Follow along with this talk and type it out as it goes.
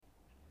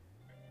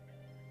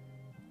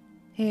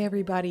Hey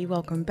everybody,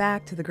 welcome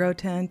back to the Grow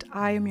Tent.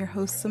 I am your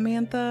host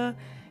Samantha,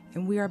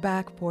 and we are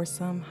back for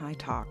some High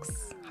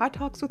Talks. High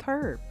Talks with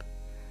Herb.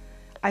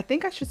 I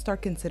think I should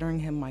start considering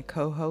him my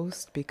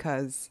co-host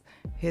because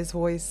his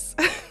voice,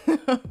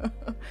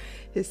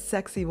 his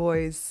sexy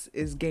voice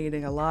is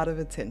gaining a lot of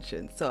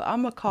attention. So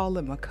I'm gonna call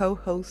him a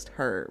co-host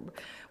Herb.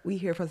 We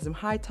here for some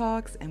High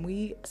Talks and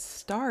we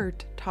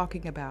start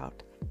talking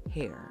about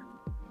hair.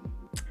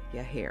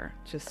 Yeah, hair,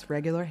 just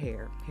regular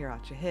hair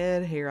out your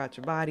head, hair out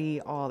your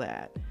body, all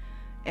that.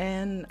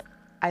 And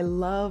I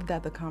love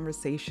that the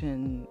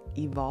conversation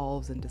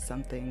evolves into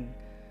something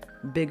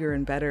bigger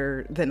and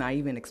better than I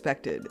even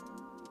expected,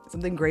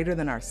 something greater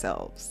than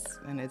ourselves.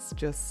 And it's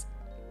just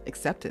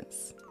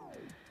acceptance.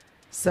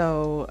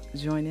 So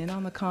join in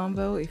on the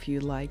convo if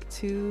you'd like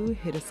to.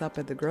 Hit us up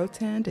at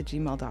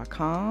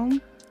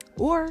thegrowtent@gmail.com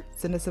or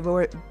send us a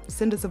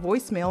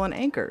voicemail on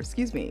Anchor,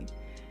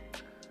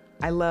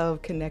 I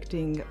love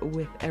connecting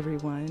with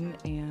everyone,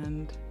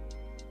 and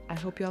I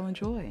hope y'all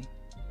enjoy.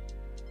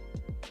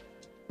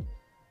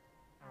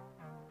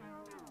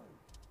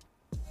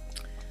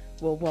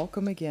 Well,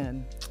 welcome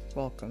again.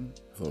 Welcome.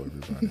 Hello,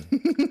 everybody.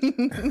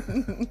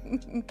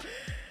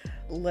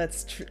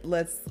 Let's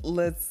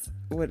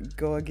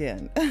go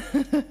again.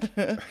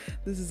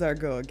 This is our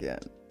go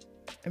again.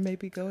 And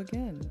maybe go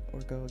again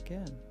or go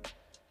again.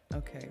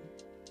 Okay.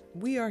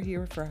 We are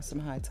here for some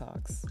high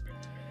talks,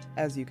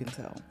 as you can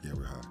tell. Yeah,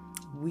 we're high.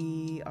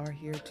 We are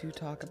here to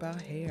talk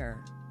about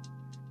hair.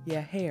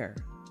 Yeah, hair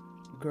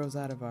grows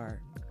out of our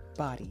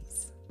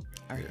bodies,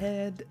 our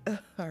head,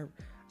 our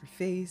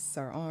face,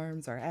 our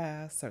arms, our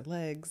ass, our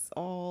legs,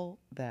 all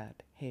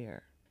that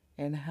hair,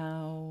 and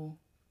how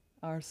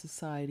our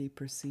society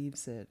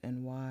perceives it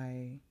and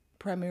why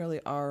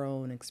primarily our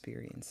own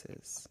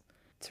experiences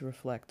to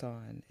reflect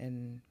on.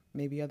 And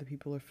maybe other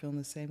people are feeling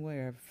the same way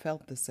or have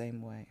felt the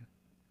same way.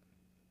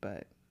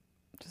 But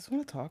just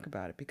want to talk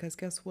about it because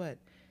guess what?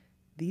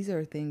 These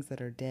are things that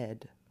are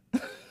dead.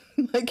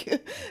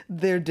 Like,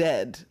 they're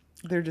dead.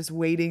 They're just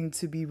waiting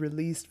to be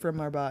released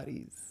from our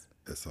bodies.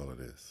 That's all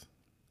it is.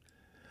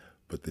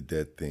 But the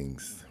dead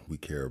things we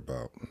care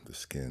about, the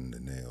skin, the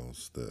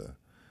nails,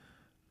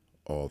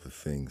 all the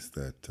things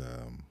that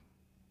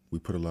we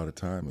put a lot of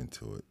time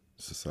into it.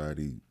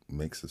 Society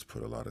makes us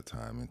put a lot of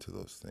time into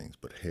those things.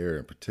 But hair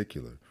in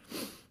particular,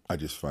 I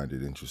just find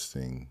it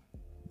interesting,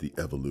 the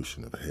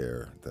evolution of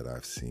hair that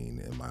I've seen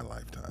in my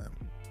lifetime.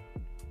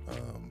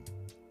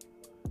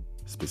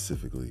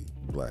 Specifically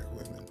Black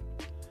women,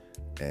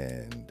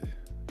 and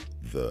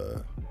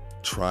the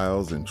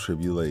trials and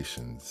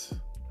tribulations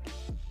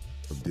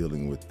of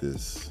dealing with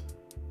this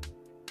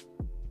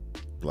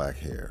black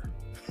hair.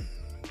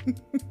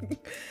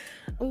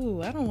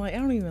 Ooh, I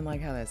don't even like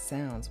how that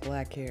sounds,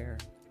 black hair.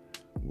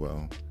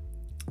 Well,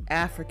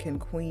 African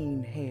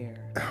queen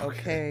hair,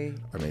 okay?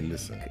 I mean,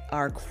 listen.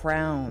 Our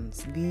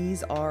crowns,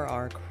 these are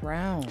our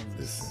crowns.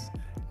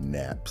 Listen,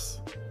 naps.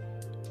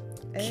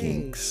 Hey,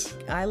 kinks.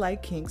 I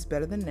like kinks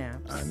better than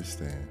naps. I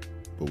understand.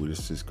 But we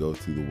just go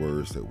through the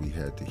words that we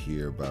had to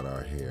hear about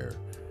our hair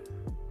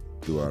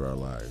throughout our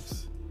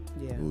lives.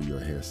 Yeah. Ooh,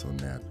 your hair's so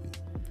nappy.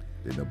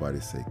 Did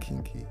nobody say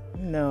kinky?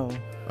 No.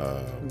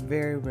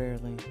 Very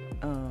rarely.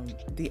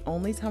 The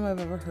only time I've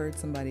ever heard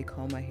somebody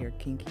call my hair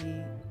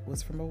kinky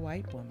was from a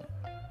white woman.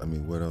 I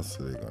mean, what else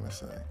are they going to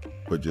say?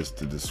 But just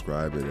to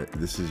describe it,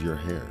 this is your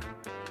hair.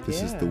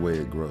 This is the way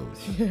it grows.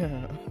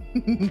 Yeah.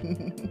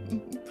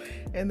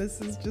 And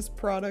this is just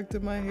product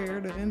of my hair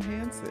to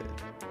enhance it,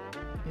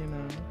 you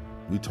know?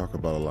 We talk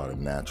about a lot of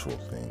natural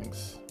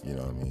things, you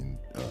know what I mean?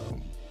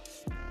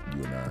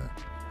 You and I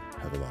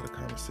have a lot of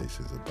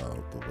conversations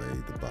about the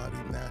way the body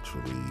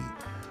naturally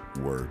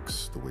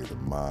works, the way the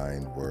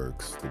mind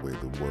works, the way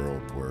the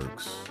world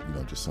works, you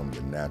know, just some of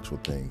the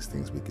natural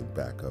things we can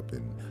back up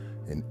in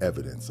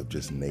evidence of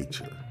just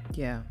nature.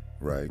 Yeah.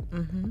 Right?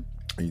 Mm-hmm.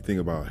 And you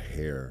think about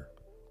hair,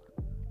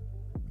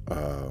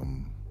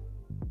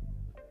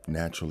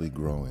 naturally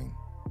growing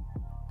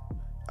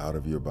out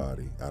of your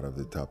body, out of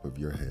the top of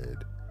your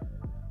head,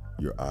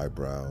 your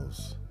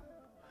eyebrows,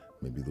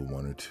 maybe the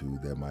one or two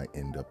that might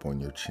end up on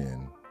your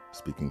chin,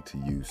 speaking to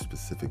you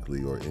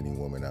specifically or any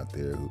woman out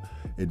there who,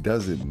 it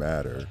doesn't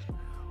matter,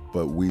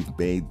 but we've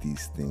made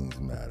these things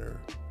matter.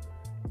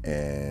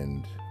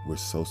 And we're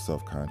so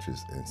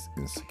self-conscious and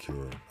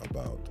insecure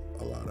about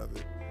a lot of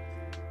it.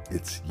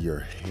 It's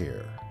your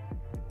hair.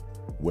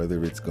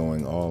 Whether it's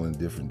going all in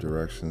different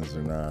directions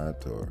or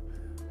not, or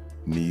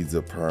needs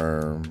a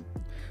perm.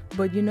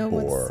 But you know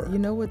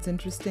what's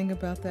interesting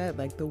about that?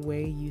 Like the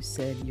way you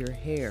said your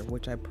hair,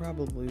 which I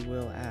probably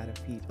will add a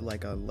piece,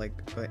 like an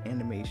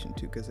animation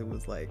to, because it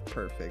was like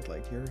perfect,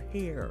 like your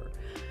hair.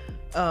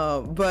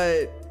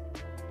 But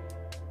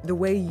the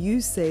way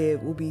you say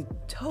it will be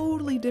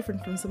totally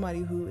different from somebody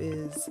who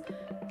is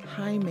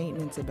high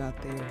maintenance about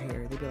their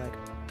hair. They'd be like,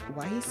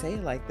 why you say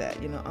it like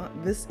that?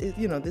 This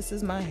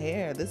is my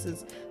hair. This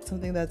is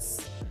something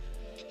that's,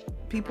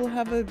 people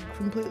have a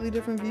completely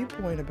different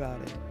viewpoint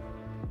about it.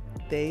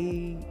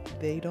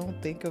 They don't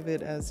think of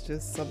it as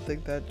just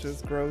something that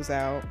just grows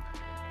out.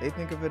 They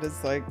think of it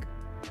as like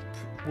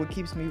what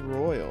keeps me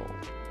royal.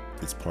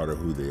 It's part of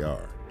who they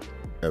are.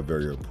 A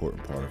very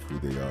important part of who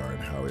they are and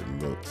how it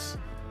looks.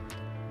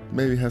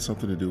 Maybe has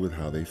something to do with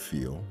how they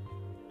feel,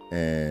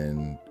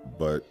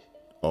 but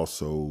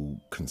also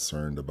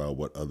concerned about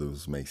what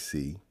others may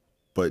see.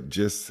 But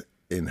just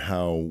in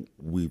how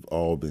we've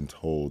all been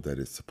told that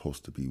it's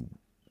supposed to be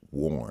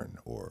worn,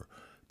 or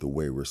the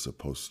way we're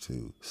supposed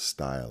to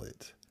style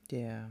it.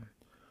 Yeah.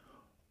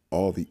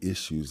 All the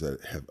issues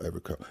that have ever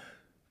come.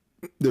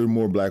 There are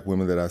more black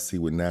women that I see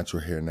with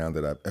natural hair now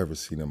that I've ever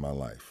seen in my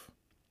life.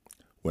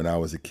 When I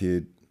was a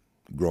kid,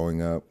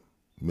 growing up,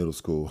 middle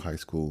school, high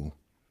school,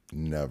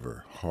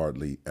 never,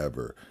 hardly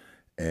ever.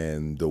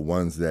 And the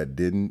ones that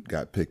didn't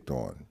got picked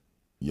on.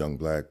 Young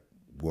black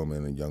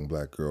woman, a young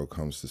black girl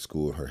comes to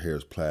school, her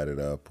hair's plaited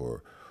up,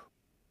 or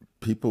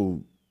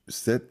people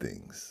said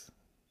things.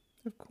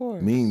 Of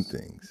course. Mean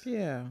things.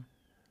 Yeah.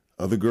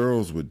 Other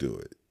girls would do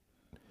it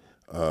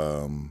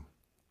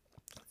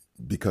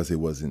because it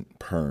wasn't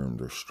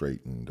permed or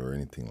straightened or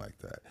anything like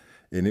that.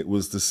 And it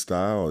was the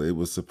style. It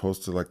was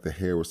supposed to, like, the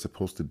hair was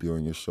supposed to be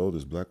on your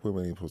shoulders. Black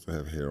women ain't supposed to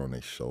have hair on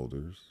their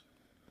shoulders.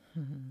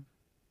 Mm-hmm.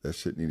 That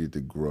shit needed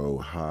to grow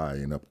high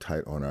and up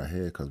tight on our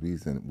head because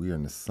we're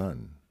in the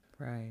sun.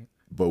 Right.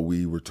 But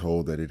we were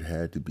told that it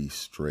had to be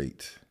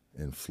straight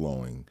and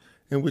flowing,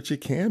 and which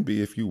it can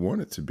be if you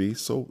want it to be.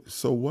 So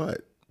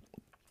what?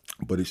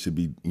 But it should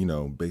be,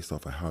 based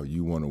off of how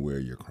you want to wear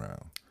your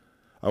crown.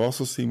 I've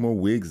also seen more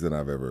wigs than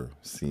I've ever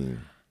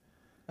seen.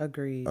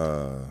 Agreed.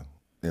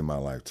 In my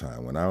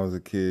lifetime. When I was a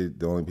kid,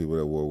 the only people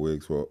that wore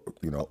wigs were,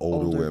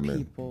 older women.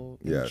 People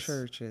in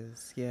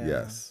churches. Yeah.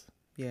 Yes.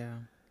 Yeah.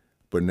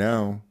 But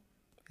now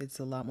it's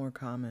a lot more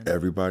common.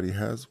 Everybody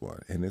has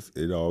one. And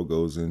it all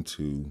goes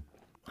into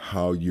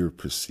how you're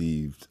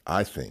perceived,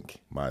 I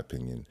think, my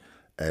opinion,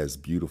 as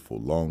beautiful.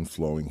 Long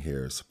flowing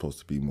hair is supposed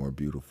to be more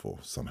beautiful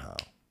somehow,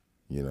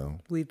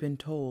 We've been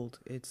told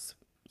it's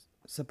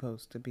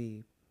supposed to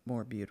be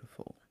more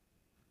beautiful.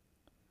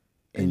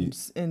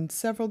 In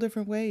several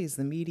different ways.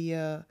 The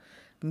media,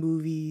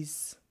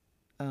 movies,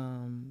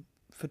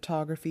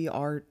 photography,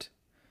 art.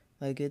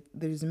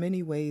 There's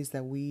many ways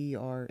that we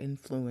are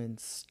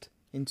influenced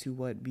into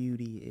what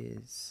beauty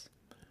is.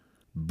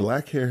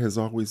 Black hair has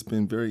always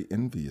been very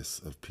envious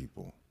of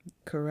people.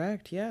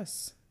 Correct,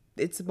 yes.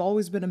 It's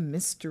always been a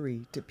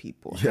mystery to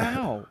people.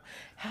 Yeah.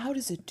 How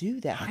does it do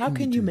that? How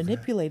can you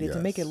manipulate it to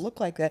make it look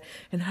like that?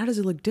 And how does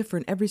it look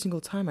different every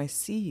single time I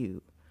see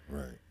you?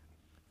 Right.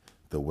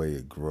 The way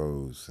it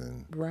grows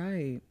and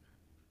right.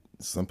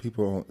 Some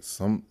people,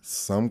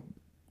 some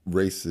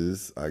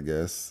races, I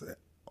guess,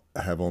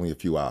 have only a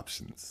few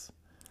options.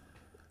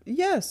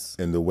 Yes.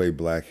 And the way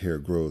black hair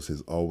grows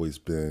has always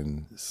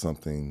been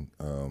something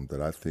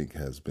that I think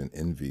has been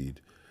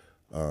envied.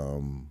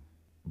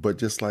 But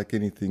just like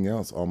anything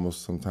else,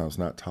 almost sometimes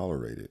not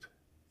tolerated,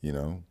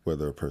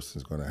 whether a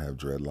person's going to have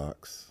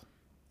dreadlocks.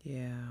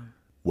 Yeah.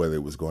 Whether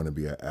it was going to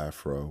be an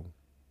afro,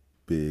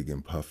 big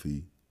and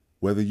puffy.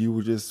 Whether you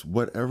were just,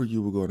 whatever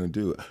you were going to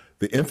do.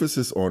 The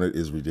emphasis on it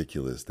is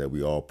ridiculous that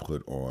we all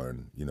put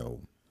on,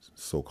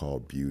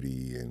 so-called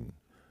beauty and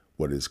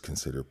what is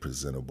considered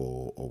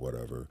presentable or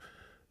whatever.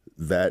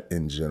 That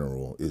in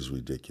general is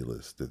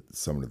ridiculous,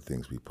 some of the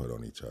things we put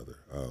on each other.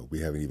 We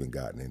haven't even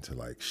gotten into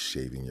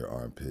shaving your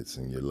armpits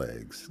and your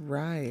legs.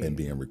 Right. And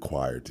being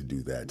required to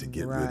do that to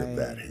get rid of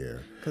that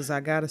hair. Because I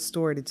got a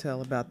story to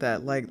tell about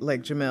that. Like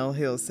Jemele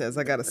Hill says,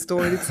 I got a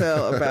story to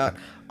tell about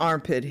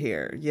armpit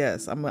hair.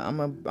 Yes, I'm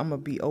gonna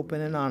be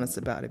open and honest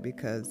about it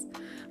because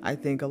I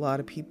think a lot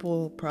of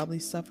people probably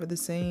suffer the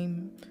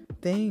same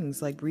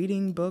things, like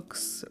reading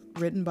books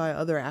written by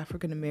other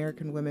African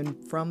American women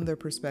from their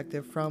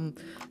perspective, from,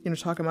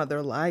 talking about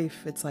their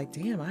life. It's like,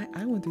 damn,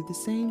 I went through the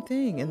same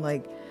thing.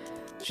 And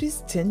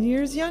she's 10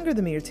 years younger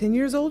than me or 10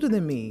 years older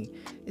than me.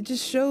 It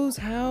just shows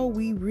how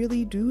we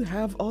really do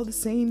have all the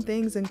same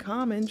things in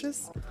common.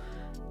 Just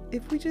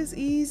if we just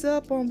ease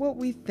up on what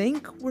we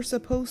think we're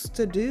supposed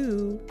to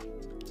do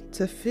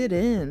to fit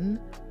in,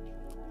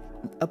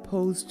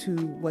 opposed to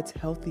what's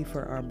healthy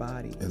for our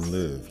bodies. And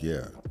live,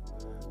 yeah.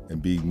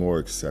 And be more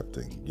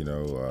accepting,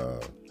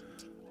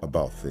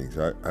 about things.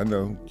 I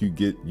know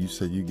you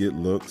say you get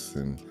looks,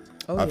 and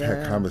I've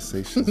had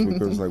conversations with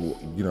girls like,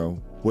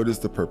 what is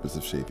the purpose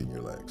of shaving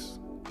your legs?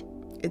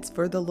 It's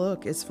for the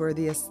look. It's for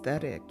the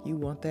aesthetic. You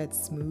want that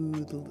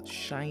smooth,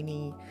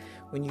 shiny,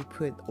 when you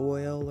put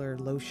oil or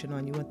lotion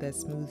on, you want that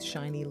smooth,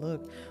 shiny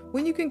look.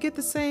 When you can get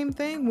the same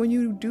thing when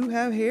you do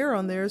have hair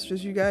on there, it's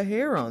just you got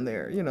hair on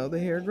there, the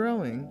hair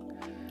growing.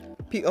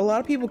 A lot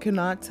of people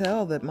cannot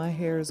tell that my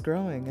hair is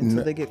growing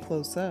until they get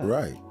close up.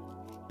 Right.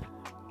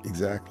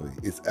 Exactly.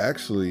 It's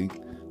actually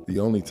the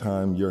only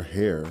time your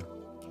hair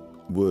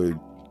would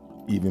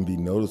even be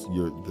noticed,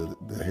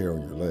 the hair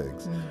on your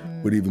legs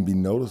would even be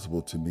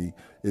noticeable to me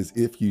is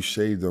if you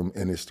shave them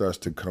and it starts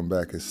to come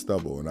back as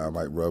stubble, and I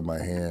might rub my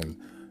hand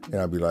and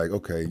I'll be like,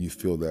 okay, you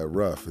feel that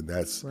rough. And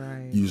that's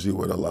usually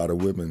what a lot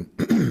of women,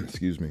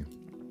 excuse me,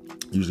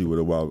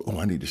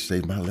 I need to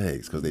shave my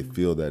legs because they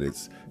feel that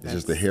it's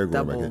just the hair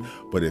growing back in.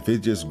 But if it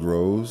just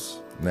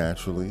grows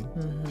naturally.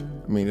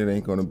 I mean, you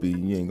ain't gonna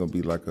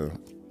be like a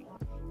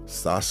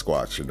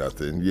Sasquatch or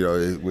nothing. You know,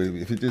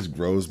 if it just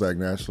grows back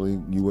naturally,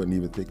 you wouldn't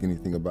even think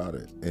anything about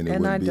it. And it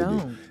wouldn't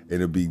don't.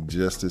 It'd be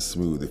just as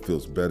smooth. It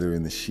feels better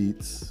in the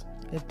sheets.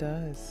 It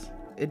does.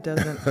 It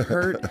doesn't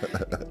hurt.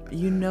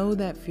 You know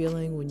that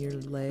feeling when your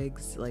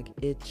legs like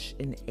itch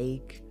and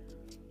ache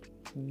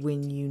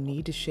when you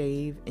need to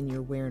shave and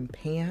you're wearing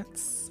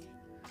pants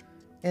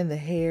and the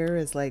hair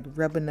is like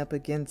rubbing up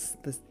against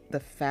the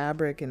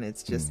fabric and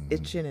it's just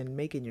itching and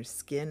making your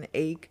skin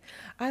ache.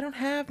 I don't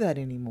have that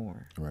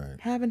anymore. Right.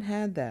 Haven't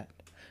had that.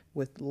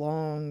 With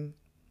long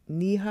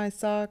knee-high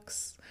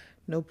socks,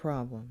 no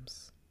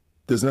problems.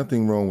 There's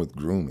nothing wrong with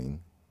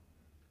grooming.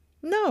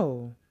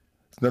 No.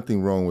 There's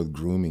nothing wrong with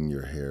grooming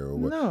your hair or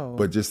what. No.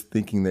 But just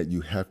thinking that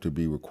you have to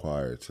be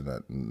required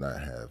to not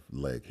have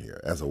leg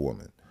hair as a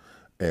woman,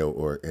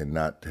 and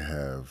not to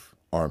have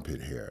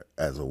armpit hair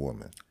as a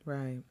woman.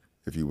 Right.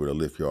 If you were to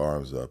lift your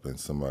arms up and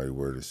somebody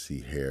were to see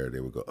hair, they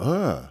would go,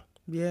 ugh.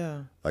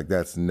 Yeah. Like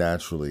that's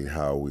naturally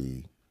how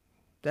we.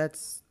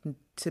 That's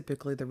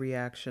typically the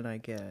reaction I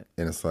get.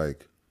 And it's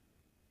like.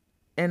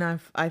 And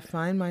I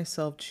find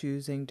myself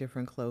choosing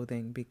different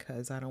clothing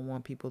because I don't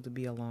want people to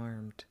be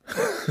alarmed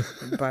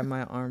by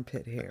my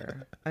armpit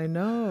hair. I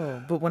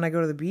know. But when I go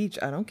to the beach,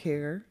 I don't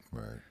care.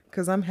 Right.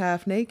 Because I'm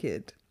half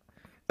naked.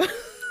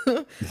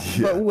 Yeah.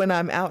 But when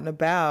I'm out and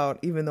about,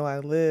 even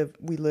though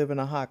we live in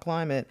a hot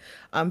climate,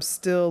 I'm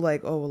still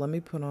like, oh, well, let me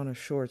put on a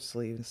short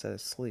sleeve instead of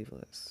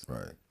sleeveless.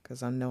 Right.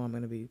 Because I know I'm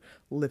going to be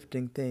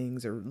lifting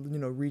things or,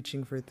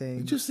 reaching for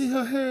things. Did you see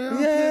her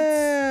hair?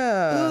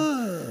 Yeah.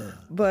 Ugh.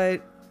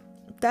 But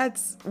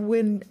that's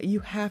when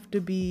you have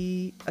to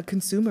be a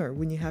consumer,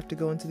 when you have to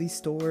go into these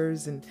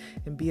stores and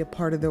be a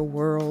part of their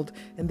world.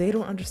 And they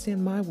don't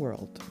understand my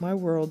world. My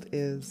world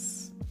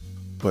is...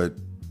 But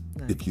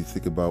nice. If you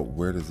think about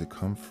where does it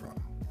come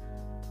from?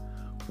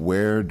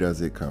 Where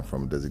does it come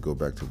from? Does it go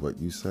back to what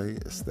you say,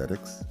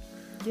 aesthetics?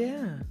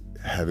 Yeah.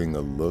 Having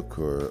a look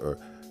or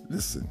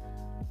listen,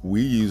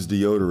 we use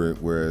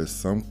deodorant, whereas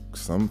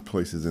some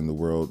places in the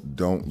world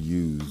don't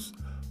use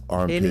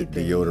armpit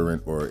anything.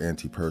 Deodorant or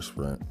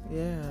antiperspirant.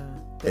 Yeah.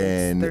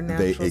 And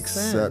they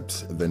accept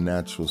scent. the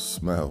natural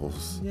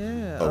smells.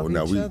 Yeah. Oh, of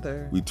now each we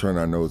other. we turn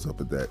our nose up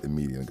at that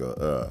immediately and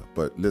go,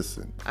 But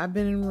listen. I've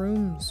been in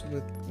rooms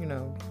with,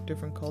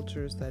 different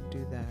cultures that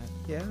do that.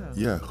 Yeah.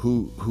 Yeah.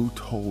 Who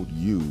told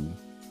you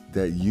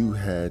that you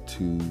had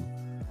to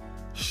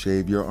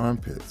shave your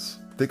armpits?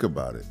 Think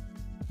about it.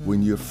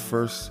 When you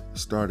first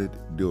started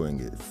doing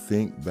it,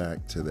 think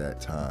back to that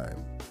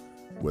time.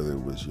 Whether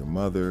it was your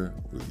mother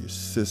or your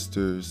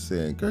sisters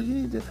saying, girl, you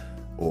need to,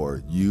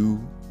 or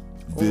you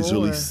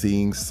visually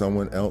seeing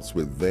someone else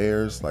with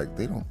theirs, like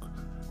they don't,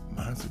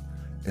 mine's,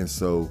 and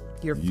so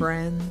your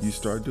friends, you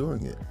start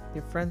doing it.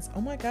 Your friends,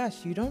 oh my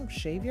gosh, you don't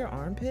shave your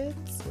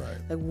armpits? Right.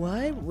 Like,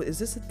 what? Is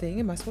this a thing?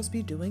 Am I supposed to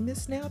be doing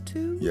this now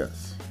too?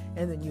 Yes.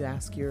 And then you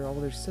ask your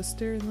older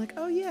sister and like,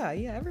 oh yeah,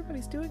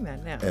 everybody's doing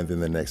that now. And then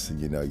the next thing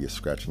you know, you're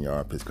scratching your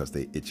armpits because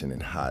they itching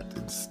and hot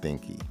and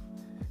stinky.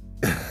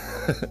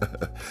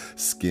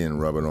 Skin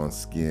rubbing on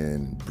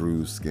skin,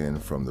 bruised skin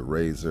from the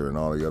razor and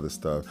all the other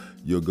stuff.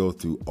 You'll go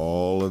through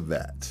all of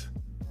that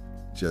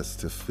just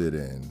to fit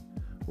in.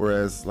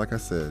 Whereas, like I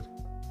said,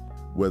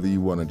 whether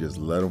you want to just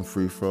let them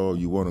free flow,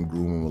 you want to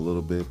groom them a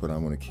little bit, but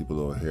I'm going to keep a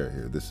little hair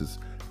here. This is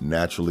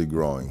naturally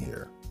growing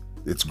here.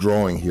 It's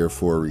growing here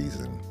for a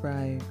reason.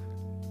 Right.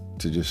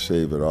 To just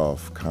shave it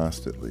off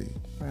constantly.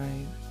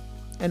 Right.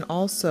 And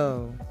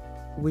also,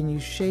 when you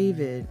shave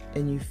it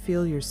and you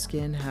feel your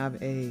skin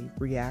have a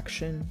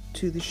reaction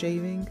to the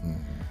shaving,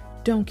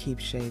 don't keep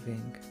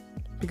shaving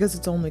because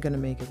it's only going to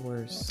make it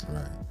worse.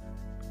 Right.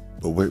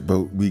 But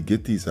we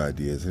get these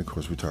ideas, and of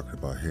course we're talking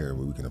about hair,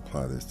 but we can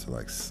apply this to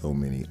like so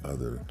many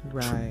other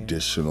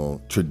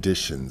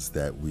traditions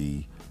that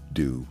we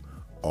do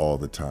all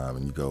the time.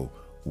 And you go,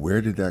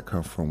 where did that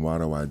come from? Why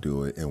do I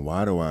do it? And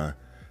why do I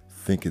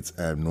think it's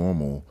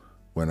abnormal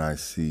when I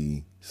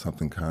see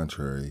something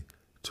contrary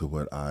to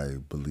what I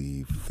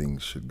believe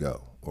things should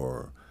go?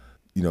 Or,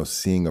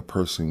 seeing a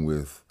person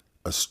with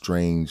a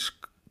strange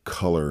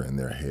color in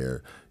their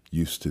hair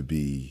used to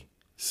be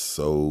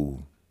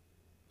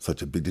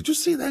such a big, did you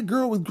see that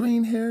girl with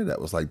green hair? That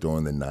was like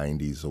during the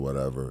 90s or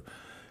whatever.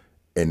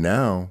 And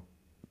now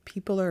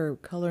people are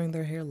coloring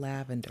their hair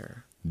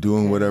lavender.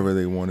 Doing whatever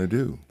they want to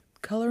do.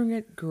 Coloring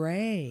it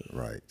gray.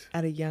 Right.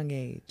 At a young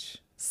age.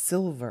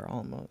 Silver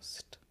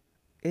almost.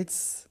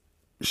 It's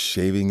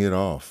shaving it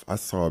off. I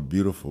saw a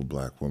beautiful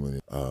black woman.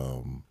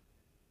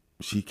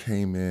 She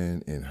came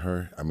in and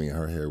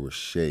her hair was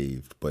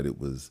shaved, but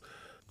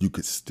you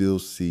could still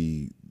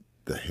see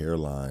the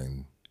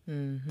hairline,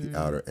 the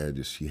outer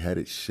edges. She had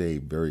it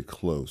shaved very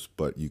close,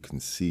 but you can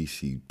see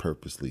she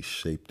purposely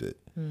shaped it.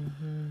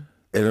 And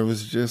it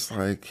was just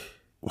like,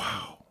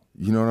 wow.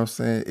 You know what I'm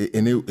saying?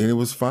 And it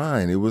was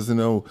fine. It wasn't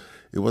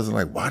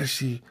like, why does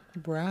she,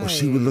 right. Or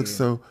she would look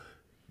so.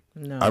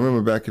 No. I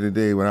remember back in the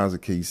day when I was a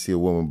kid, you see a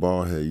woman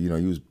bald head, you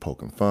was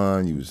poking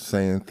fun, you was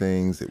saying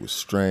things, it was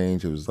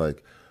strange. It was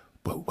like,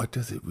 But what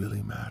does it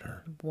really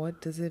matter?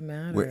 What does it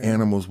matter? We're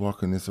animals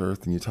walking this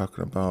earth, and you're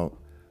talking about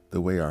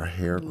the way our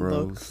hair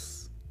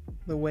grows.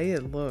 The way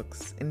it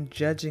looks, and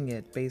judging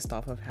it based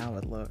off of how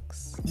it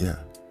looks. Yeah.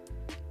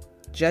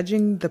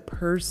 Judging the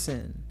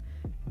person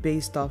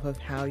based off of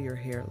how your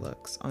hair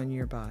looks on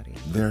your body.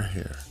 Their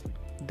hair.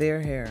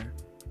 Their hair.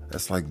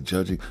 That's like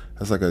judging.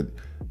 That's like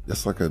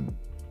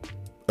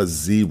a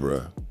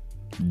zebra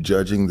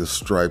judging the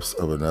stripes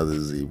of another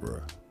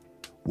zebra.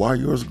 Why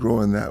yours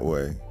growing that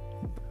way?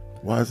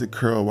 Why is it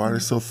curled? Why are they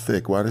so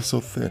thick? Why are they so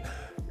thin?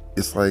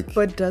 It's like...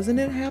 But doesn't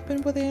it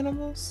happen with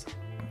animals?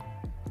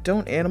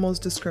 Don't animals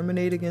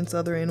discriminate against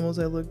other animals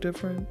that look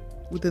different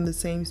within the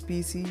same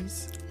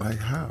species? Like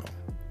how?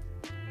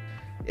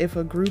 If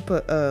a group,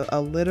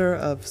 a litter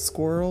of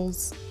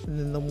squirrels, and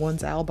then the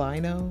one's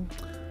albino...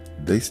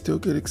 They still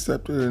get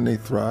accepted and they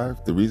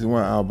thrive. The reason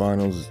why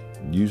albinos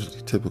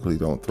typically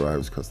don't thrive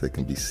is because they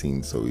can be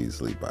seen so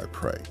easily by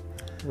prey.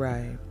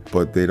 Right.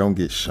 But they don't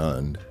get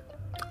shunned.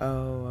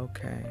 Oh,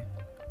 okay.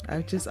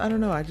 I don't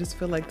know. I just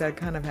feel like that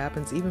kind of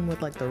happens even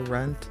with like the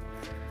runt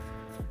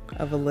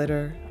of a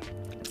litter,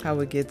 how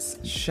it gets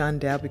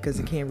shunned out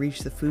because it can't reach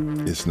the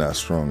food. It's not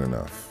strong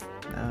enough.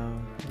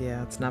 Oh,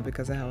 yeah. It's not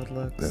because of how it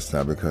looks. That's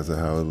not because of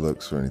how it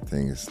looks or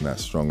anything. It's not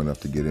strong enough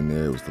to get in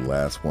there. It was the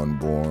last one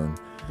born.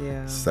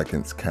 Yeah.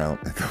 Seconds count.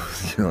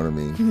 You know what I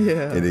mean?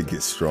 Yeah. And it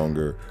gets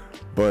stronger.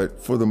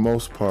 But for the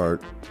most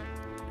part,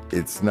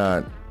 it's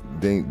not,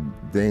 they're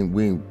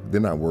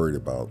not worried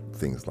about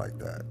things like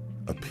that.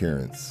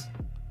 Appearance,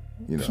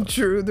 you know.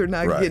 True. They're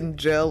not getting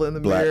gel in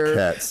the Black mirror.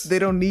 Cats. They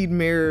don't need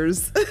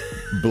mirrors.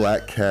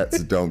 Black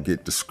cats don't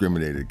get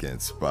discriminated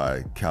against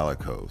by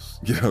calicos.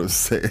 You know what I'm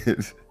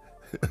saying?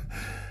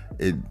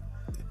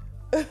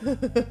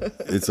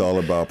 It's all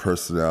about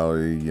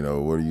personality. You know,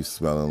 what are you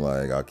smelling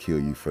like? I'll kill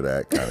you for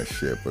that kind of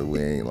shit. But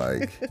we ain't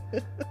like,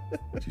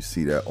 did you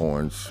see that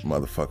orange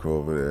motherfucker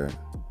over there?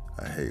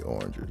 I hate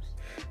oranges.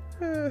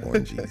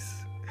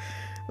 Orangies.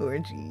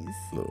 Orangies.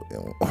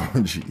 Little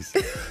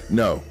orangies.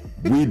 No,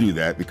 we do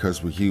that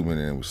because we're human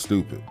and we're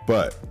stupid.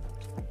 But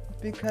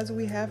because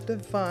we have to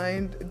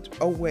find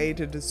a way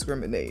to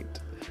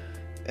discriminate.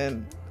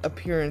 And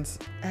appearance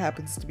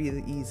happens to be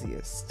the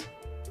easiest.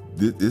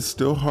 It's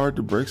still hard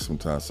to break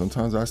sometimes.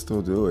 Sometimes I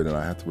still do it, and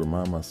I have to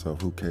remind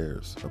myself, who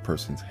cares? A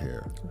person's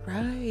hair.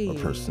 Right. A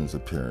person's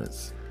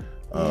appearance.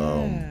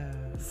 Yeah.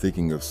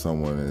 Thinking of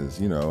someone as,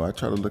 you know, I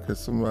try to look at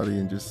somebody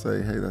and just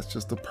say, hey, that's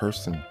just a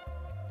person.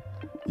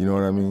 You know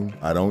what I mean?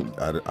 I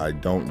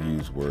don't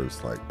use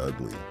words like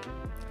ugly.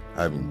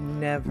 I haven't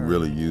Never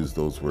really used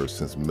those words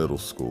since middle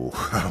school,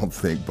 I don't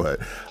think, but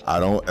I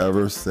don't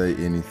ever say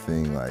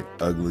anything like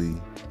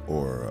ugly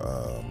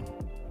or,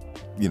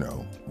 you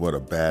know, what a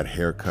bad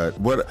haircut,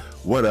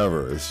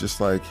 whatever. It's just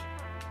like,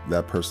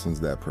 that person's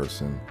that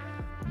person.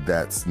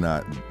 That's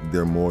not,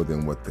 they're more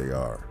than what they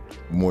are,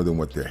 more than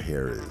what their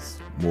hair is,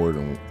 more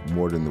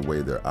than the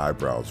way their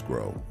eyebrows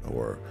grow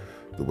or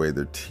the way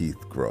their teeth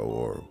grow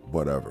or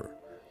whatever.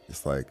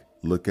 It's like,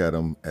 look at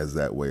them as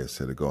that way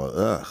instead of going,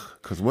 ugh,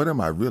 because what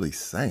am I really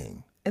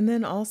saying? And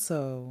then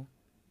also,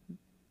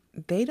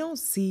 they don't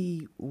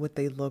see what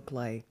they look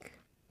like.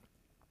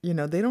 You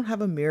know, they don't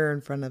have a mirror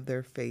in front of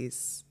their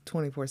face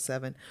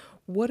 24/7.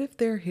 What if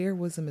their hair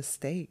was a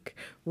mistake?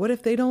 What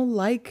if they don't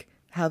like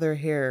how their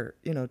hair,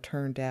 you know,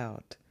 turned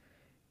out?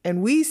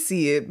 And we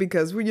see it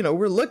because we're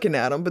looking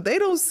at them, but they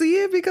don't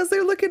see it because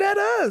they're looking at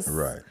us.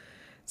 Right.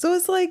 So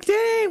it's like,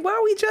 dang, why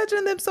are we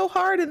judging them so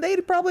hard and they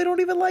probably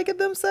don't even like it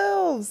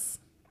themselves?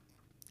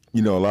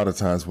 You know, a lot of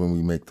times when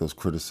we make those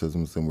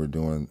criticisms and we're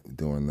doing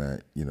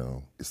that, you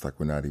know, it's like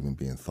we're not even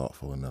being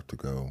thoughtful enough to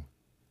go,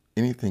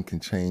 anything can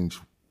change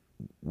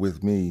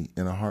with me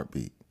in a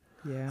heartbeat.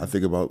 Yeah. I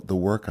think about the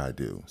work I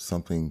do,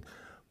 something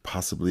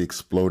possibly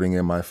exploding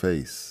in my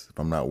face if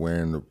I'm not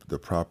wearing the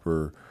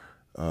proper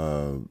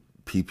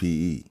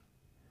PPE,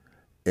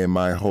 and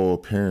my whole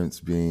appearance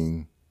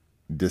being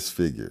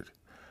disfigured.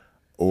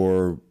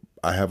 Or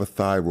I have a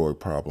thyroid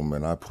problem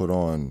and I put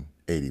on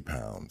 80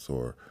 pounds.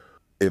 Or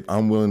if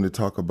I'm willing to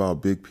talk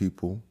about big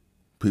people,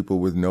 people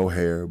with no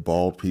hair,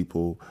 bald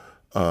people,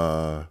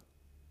 I'm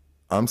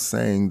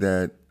saying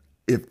that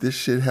if this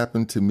shit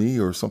happened to me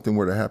or something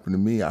were to happen to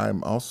me,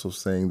 I'm also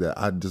saying that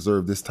I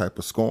deserve this type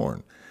of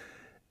scorn.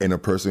 And a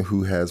person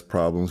who has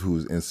problems,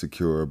 who's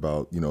insecure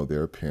about, you know,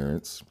 their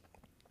appearance,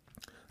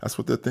 that's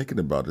what they're thinking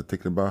about. They're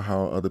thinking about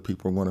how other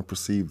people are going to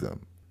perceive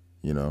them,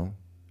 you know?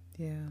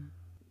 Yeah.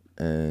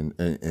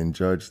 And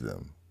judge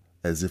them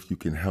as if you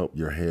can help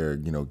your hair,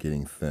 you know,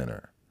 getting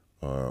thinner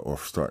or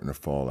starting to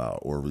fall out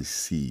or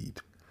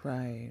recede.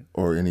 Right.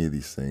 Or any of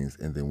these things.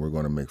 And then we're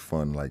going to make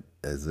fun like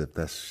as if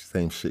that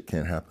same shit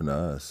can't happen to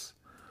us.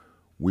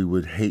 We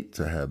would hate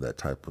to have that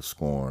type of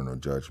scorn or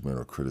judgment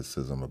or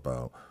criticism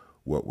about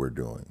what we're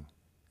doing.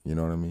 You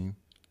know what I mean?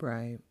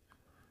 Right.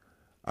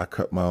 I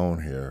cut my own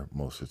hair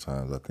most of the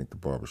times. I think the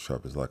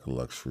barbershop is like a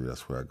luxury.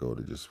 That's where I go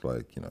to just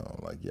like, you know,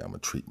 like, yeah, I'm going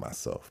to treat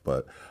myself.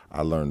 But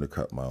I learned to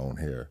cut my own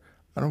hair.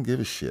 I don't give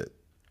a shit.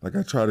 Like,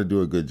 I try to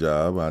do a good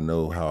job. I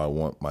know how I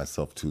want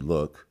myself to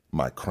look,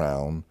 my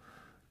crown,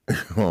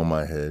 on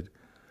my head.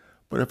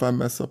 But if I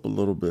mess up a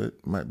little bit,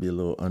 it might be a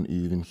little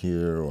uneven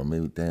here, or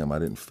maybe, damn, I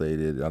didn't fade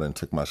it. I didn't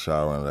took my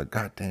shower, and I'm like,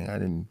 God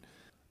dang,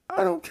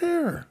 I don't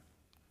care.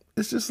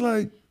 It's just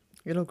like,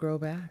 It'll grow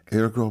back.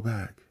 it'll grow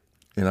back.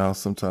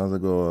 Sometimes I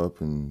go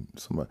up and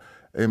somebody,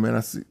 hey man, I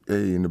see,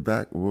 hey, in the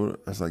back, I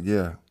was like,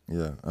 yeah,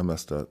 I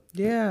messed up.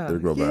 Yeah. It'll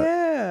grow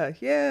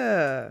back.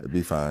 Yeah. It'll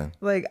be fine.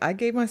 Like, I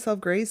gave myself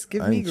grace.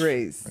 Give me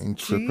grace. I ain't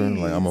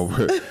tripping. Like, I'm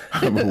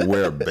gonna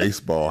wear a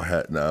baseball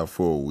hat now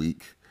for a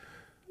week.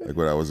 Like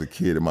when I was a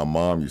kid and my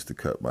mom used to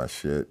cut my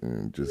shit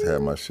and just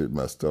have my shit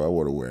messed up, I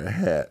want to wear a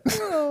hat.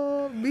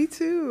 Oh, me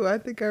too. I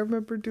think I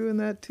remember doing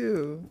that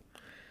too.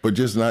 But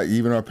just not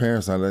even our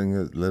parents not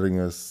letting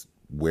us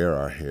wear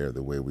our hair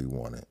the way we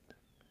want it.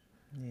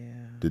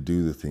 Yeah. To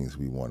do the things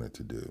we wanted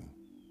to do.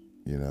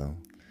 You know?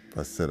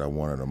 I said I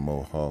wanted a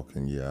mohawk,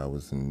 and I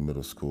was in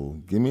middle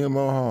school. Give me a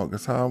mohawk.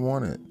 That's how I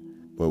want it.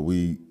 But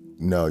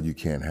no, you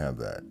can't have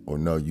that. Or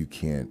no, you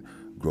can't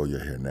grow your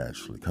hair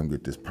naturally. Come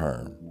get this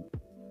perm.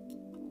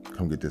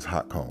 Come get this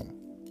hot comb.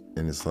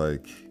 And it's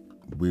like,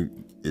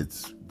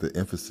 it's the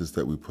emphasis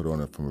that we put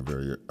on it from a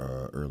very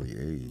early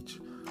age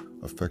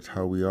affect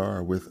how we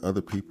are with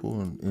other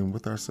people and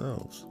with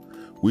ourselves.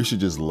 We should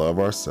just love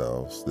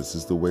ourselves. This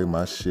is the way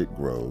my shit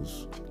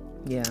grows.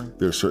 Yeah.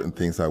 There are certain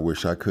things I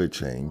wish I could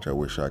change. I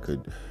wish I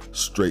could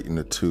straighten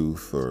a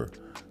tooth, or,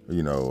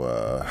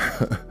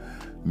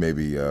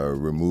 maybe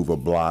remove a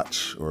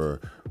blotch or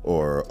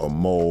a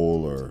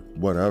mole or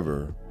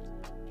whatever.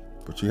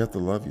 But you have to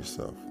love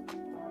yourself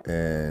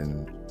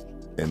and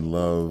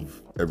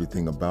love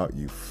everything about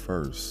you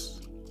first.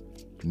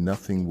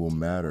 Nothing will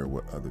matter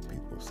what other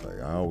people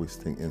say. I always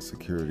think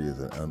insecurity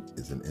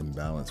is an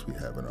imbalance we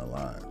have in our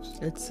lives.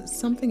 It's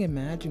something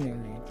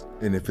imaginary.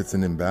 And if it's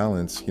an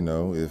imbalance,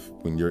 if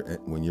when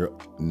you're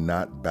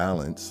not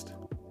balanced,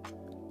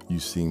 you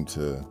seem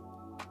to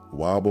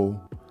wobble,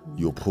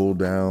 you'll pull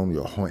down,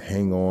 you'll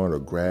hang on or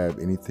grab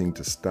anything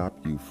to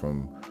stop you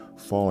from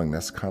falling.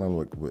 That's kind of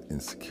like what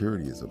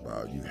insecurity is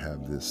about. You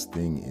have this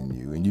thing in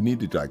you, and you need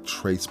to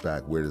trace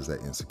back, where does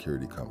that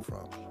insecurity come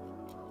from?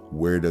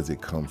 Where does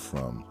it come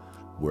from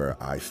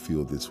where I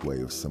feel this way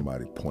if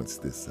somebody points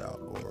this out,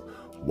 or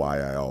why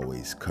I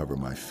always cover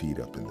my feet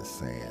up in the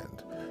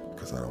sand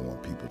because I don't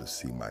want people to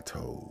see my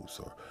toes?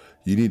 Or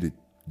you need to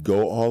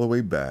go all the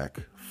way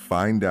back,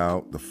 find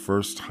out the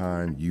first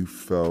time you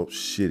felt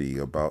shitty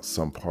about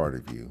some part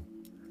of you,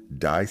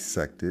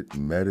 dissect it,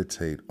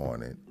 meditate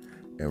on it,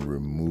 and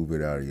remove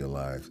it out of your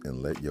life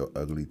and let your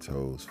ugly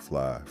toes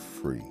fly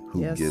free.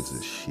 Who gives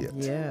a shit?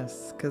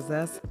 Yes, because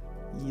that's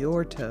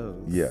your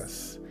toes.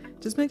 Yes.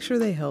 Just make sure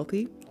they're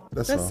healthy.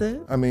 That's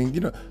it. I mean,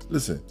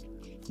 listen,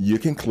 you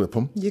can clip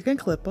them. You can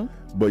clip them.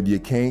 But you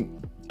can't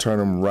turn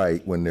them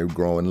right when they're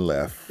growing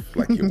left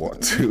like you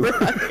want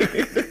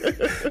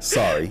to.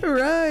 Sorry.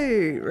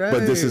 Right.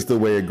 But this is the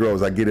way it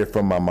grows. I get it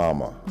from my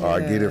mama, or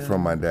I get it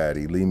from my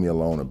daddy. Leave me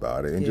alone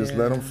about it and just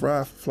let them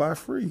fly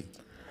free.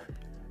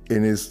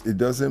 And it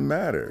doesn't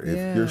matter.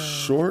 If you're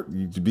short,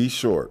 you be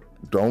short.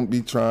 Don't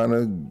be trying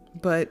to.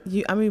 But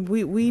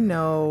we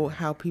know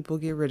how people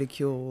get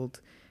ridiculed,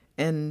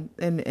 and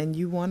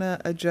you want to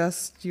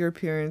adjust your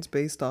appearance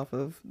based off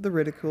of the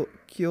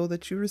ridicule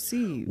that you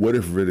receive. What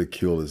if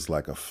ridicule is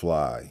like a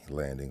fly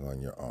landing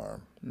on your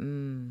arm?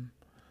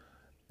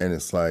 And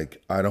it's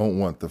like, I don't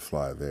want the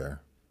fly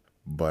there,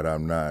 but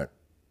I'm not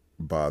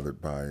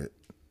bothered by it.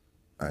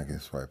 I can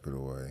swipe it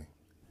away.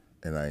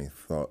 And I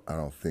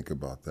don't think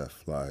about that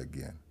fly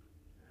again.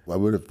 Why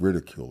would if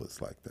ridicule is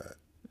like that?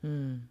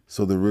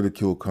 So the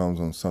ridicule comes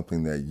on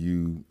something that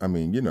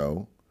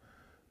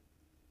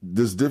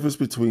there's difference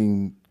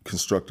between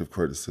constructive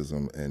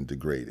criticism and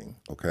degrading,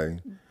 okay?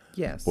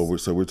 Yes. But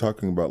we're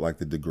talking about like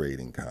the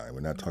degrading kind.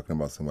 We're not talking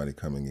about somebody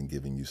coming and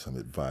giving you some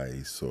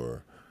advice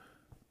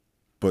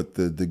but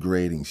the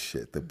degrading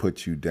shit, the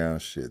put you down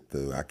shit,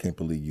 the I can't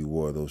believe you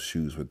wore those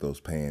shoes with those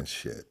pants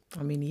shit.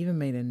 He even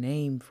made a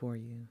name for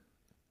you.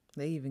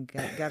 They even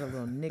got a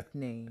little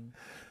nickname.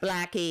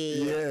 Blackhead.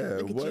 Yeah,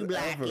 look at whatever. You,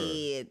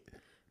 Blackhead.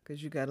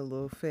 Because you got a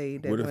little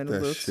fade that went a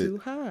little too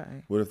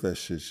high. What if that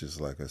shit's just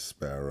like a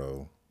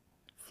sparrow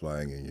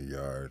flying in your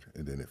yard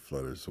and then it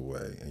flutters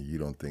away and you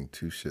don't think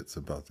two shits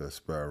about that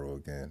sparrow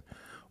again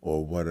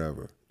or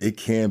whatever? It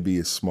can be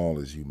as small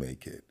as you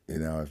make it.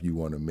 And now if you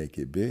want to make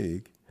it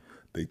big,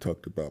 they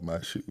talked about my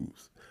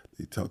shoes.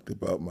 They talked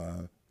about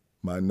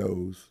my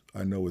nose.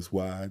 I know it's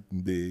wide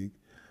and big.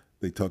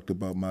 They talked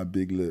about my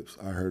big lips.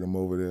 I heard them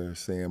over there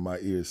saying my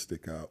ears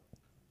stick out.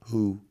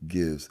 Who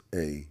gives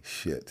a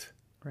shit?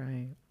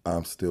 Right.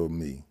 I'm still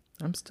me.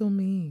 I'm still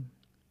me.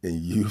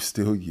 And you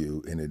still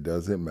you, and it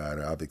doesn't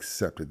matter. I've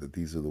accepted that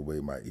these are the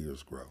way my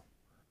ears grow.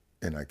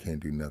 And I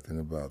can't do nothing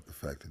about the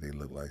fact that they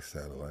look like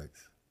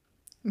satellites.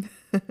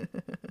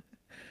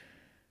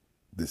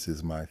 This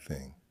is my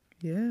thing.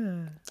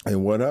 Yeah.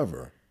 And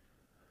whatever.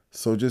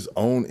 So just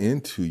own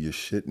into your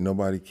shit.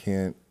 Nobody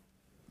can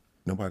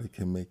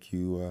make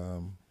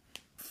you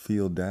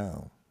feel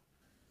down.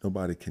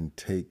 Nobody can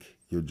take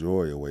your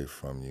joy away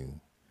from you.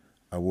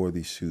 I wore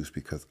these shoes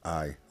because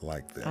I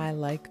like them. I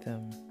like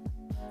them.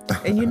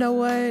 And you know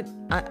what?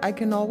 I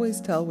can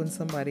always tell when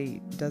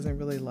somebody doesn't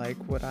really like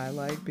what I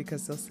like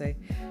because they'll say,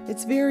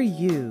 it's very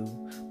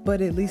you, but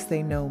at least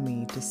they know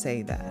me to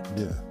say that.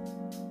 Yeah.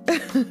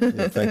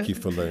 Yeah, thank you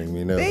for letting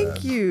me know that.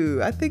 Thank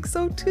you. I think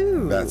so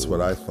too. That's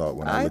what I thought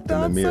when I looked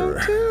in the mirror.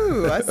 I thought so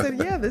too. I said,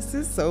 yeah, this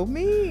is so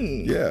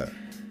me. Yeah.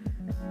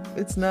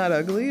 It's not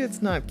ugly.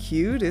 It's not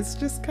cute. It's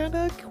just kind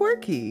of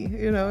quirky.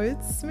 You know,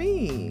 it's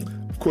me.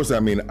 Of course, I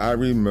mean, I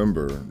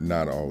remember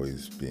not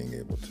always being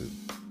able to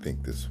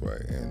think this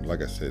way. And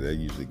like I said, that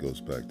usually goes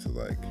back to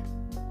like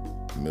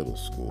middle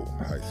school,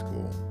 high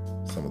school,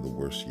 some of the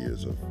worst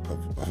years of a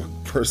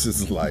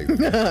person's life.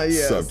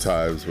 Yes.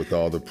 Sometimes with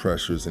all the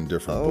pressures and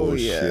different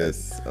bullshit.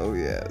 Yes. Oh,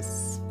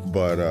 yes.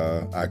 But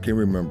I can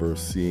remember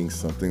seeing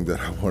something that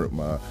I wanted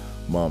my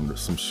mom,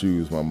 some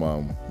shoes my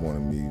mom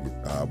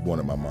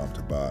wanted my mom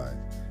to buy.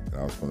 And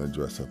I was going to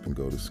dress up and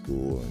go to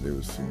school, and there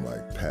was some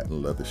like patent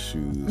leather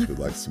shoes with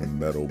like some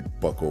metal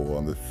buckle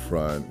on the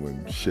front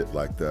when shit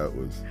like that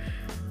was,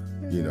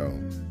 you know,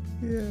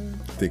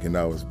 thinking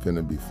I was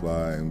finna be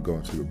fly and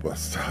going to the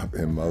bus stop,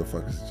 and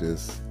motherfuckers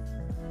just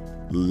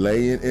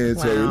laying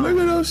into you. Look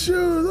at those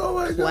shoes. Oh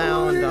my God.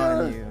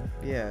 Clowned on you.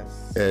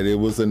 Yes. And it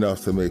was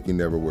enough to make me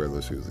never wear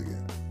those shoes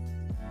again.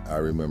 I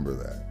remember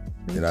that.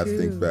 Me and I too.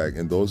 think back,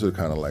 and those are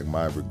kind of like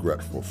my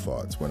regretful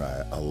thoughts when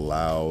I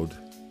allowed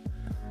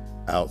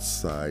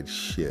outside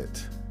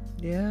shit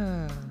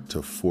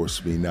to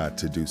force me not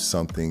to do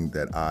something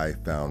that I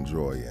found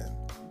joy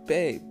in.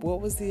 Babe,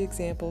 what was the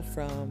example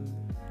from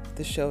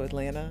the show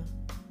Atlanta?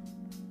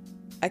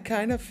 I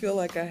kind of feel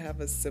like I have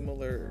a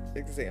similar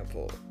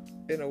example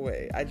in a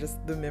way.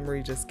 The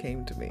memory just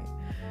came to me.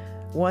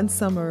 One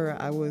summer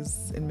I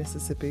was in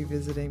Mississippi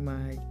visiting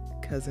my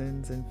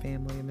cousins and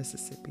family in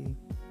Mississippi.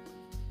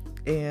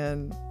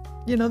 And,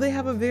 you know, they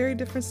have a very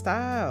different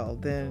style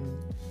than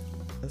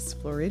us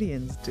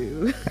Floridians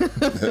do.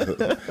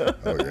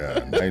 Oh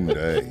yeah, night and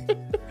day.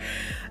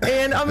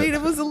 And I mean,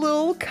 it was a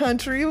little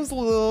country, it was a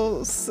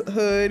little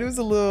hood, it was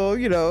a little,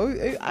 you know,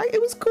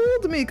 it was cool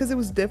to me because it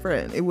was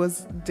different. It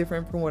was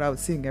different from what I was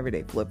seeing every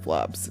day,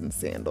 flip-flops and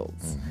sandals.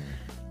 Mm-hmm.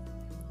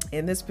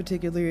 In this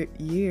particular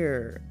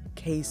year,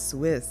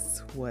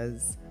 K-Swiss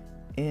was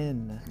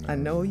in. I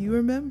know you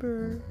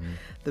remember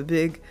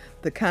the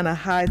kind of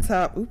high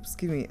top,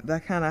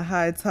 that kind of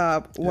high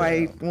top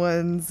white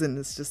ones, and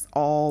it's just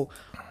all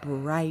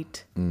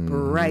bright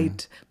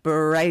white.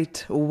 Rocking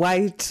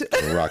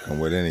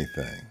with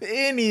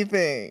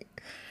anything.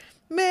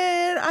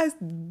 Man, I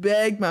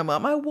begged my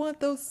mom, I want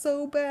those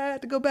so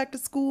bad to go back to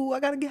school. I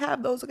gotta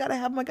have those. I gotta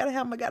have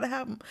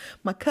them.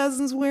 My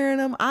cousin's wearing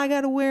them. I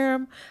gotta wear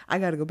them. I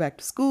gotta go back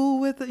to school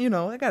with it. You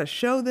know, I gotta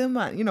show them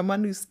my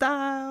new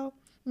style.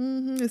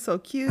 It's so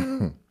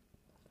cute.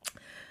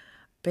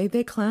 Babe,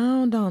 they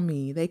clowned on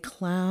me. They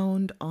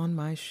clowned on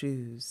my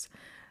shoes.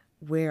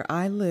 Where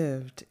I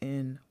lived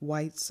in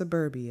white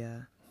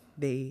suburbia,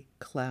 they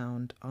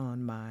clowned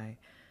on my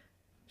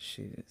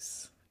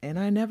shoes. And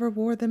I never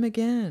wore them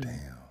again.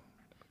 Damn.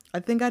 I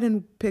think I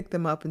didn't pick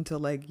them up until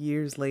like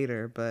years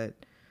later, but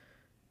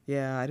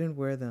yeah, I didn't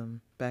wear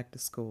them back to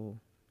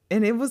school.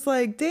 And it was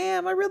like,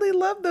 damn, I really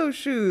love those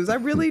shoes. I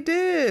really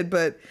did.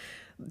 But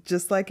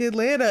just like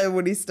Atlanta,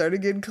 when he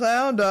started getting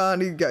clowned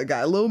on, he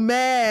got a little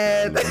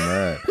mad.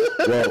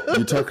 Well,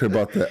 you're talking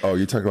about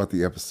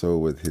the episode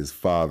with his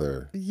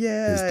father.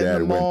 Yeah. His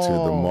dad went to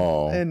the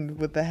mall. And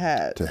with the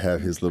hat. To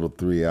have his little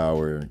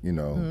 3-hour,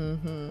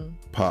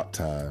 pop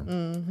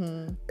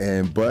time.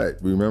 But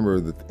remember,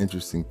 the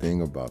interesting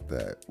thing about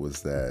that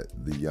was that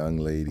the young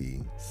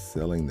lady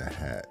selling the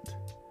hat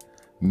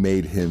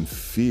made him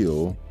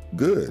feel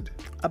good.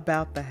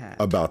 About the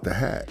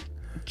hat.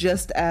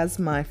 Just as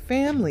my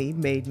family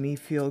made me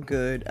feel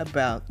good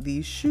about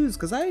these shoes,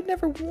 because I had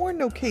never worn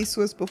no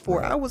K-Swiss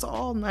before. Right. I was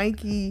all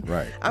Nike.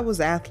 Right. I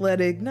was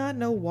athletic, not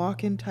no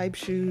walking type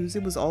shoes.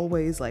 It was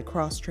always like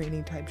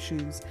cross-training type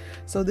shoes.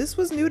 So this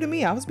was new to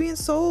me. I was being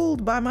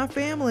sold by my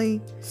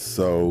family.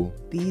 So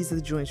these are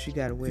the joints you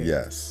gotta wear.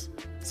 Yes.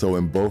 So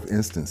in both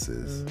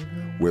instances,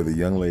 where the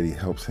young lady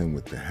helps him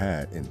with the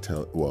hat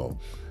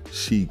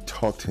she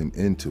talked him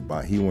into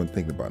he wasn't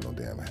thinking about no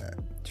damn hat.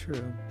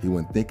 True. He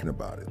wasn't thinking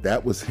about it.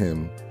 That was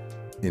him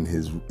in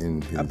his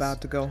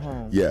about to go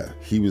home. Yeah,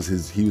 he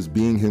was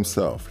being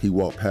himself. He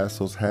walked past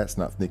those hats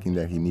not thinking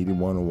that he needed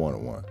one or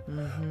wanted one.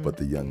 But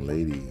the young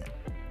lady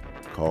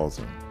calls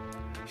him.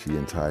 She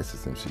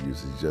entices him. She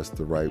uses just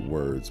the right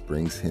words,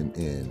 brings him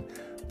in,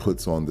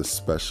 puts on the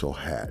special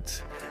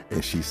hat,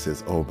 and she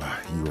says, "Oh my,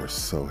 you are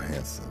so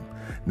handsome."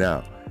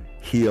 Now,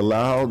 he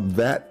allowed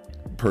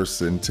that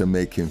person to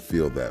make him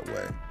feel that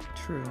way.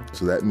 True.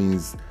 So that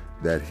means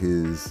that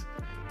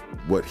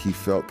what he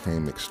felt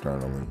came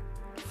externally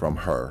from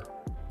her,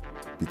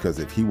 because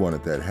if he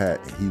wanted that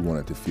hat and he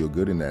wanted to feel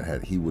good in that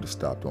hat, he would have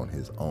stopped on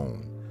his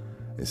own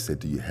and said,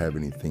 "Do you have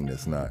anything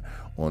that's not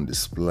on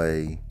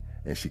display?"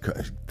 And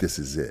this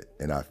is it,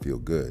 and I feel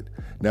good.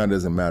 Now it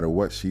doesn't matter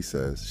what she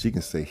says. She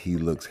can say he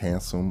looks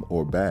handsome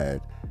or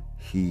bad.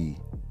 He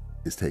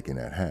is taking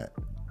that hat.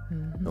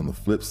 Mm-hmm. On the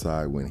flip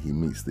side, when he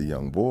meets the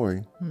young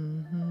boy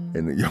Mm-hmm.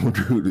 and the young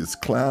dude is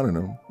clowning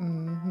him,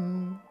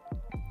 Mm-hmm.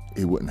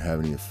 it wouldn't have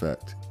any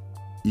effect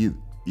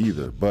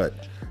either.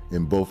 But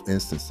in both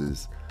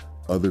instances,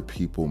 other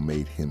people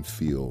made him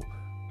feel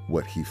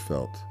what he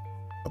felt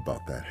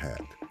about that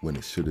hat when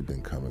it should have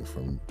been coming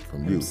from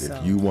you.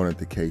 Himself. If you wanted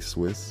the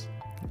K-Swiss,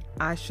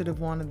 I should have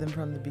wanted them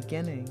from the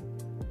beginning.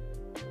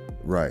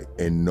 right,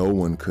 and no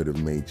one could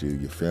have made you,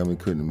 your family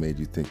couldn't have made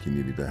you think you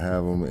needed to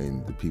have them,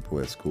 and the people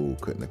at school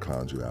couldn't have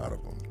clowned you out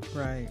of them.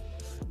 Right.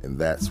 And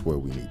that's where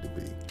we need to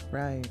be.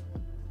 Right.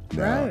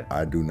 Now, Right.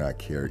 I do not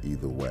care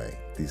either way.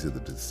 These are the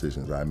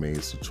decisions I made.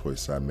 It's the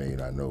choice I made.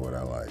 I know what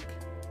I like.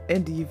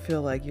 And do you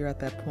feel like you're at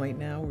that point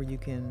now where you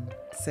can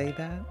say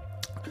that?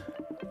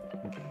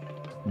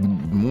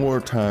 More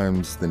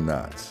times than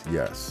not,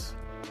 yes.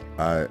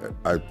 I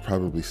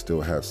probably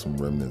still have some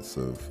remnants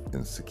of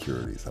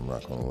insecurities, I'm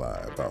not gonna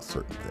lie, about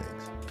certain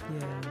things.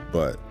 Yeah.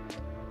 But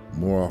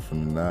more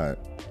often than not,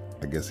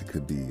 I guess it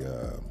could be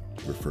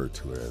referred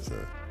to as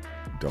a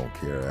don't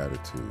care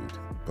attitude.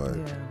 But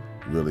Yeah.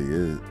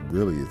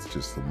 really it's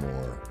just a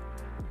more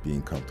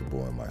being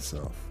comfortable in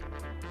myself.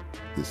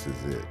 This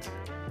is it.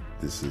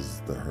 This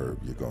is the herb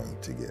you're going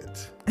to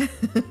get.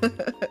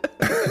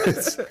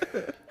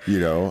 You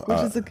know, Which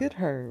is a good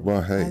herb.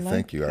 well, hey,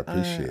 thank you. I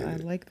appreciate I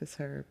it. like this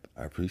herb.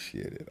 I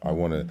appreciate it. I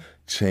want to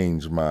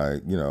change my,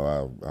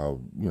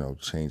 I'll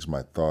change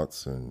my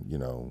thoughts and,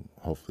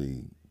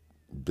 hopefully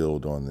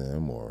build on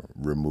them or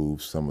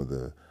remove some of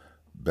the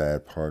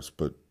bad parts.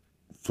 But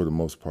for the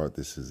most part,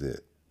 this is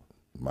it.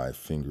 My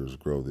fingers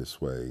grow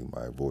this way.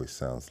 My voice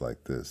sounds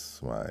like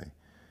this.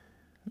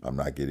 I'm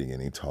not getting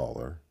any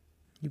taller.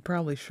 You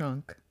probably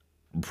shrunk.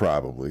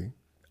 Probably.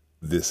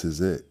 This is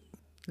it.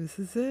 This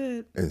is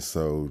it. And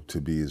so to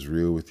be as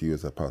real with you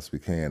as I possibly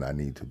can, I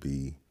need to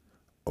be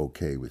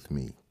okay with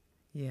me.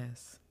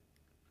 Yes.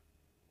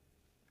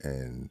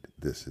 And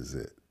this is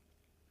it.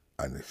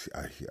 I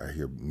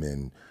hear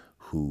men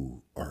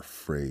who are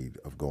afraid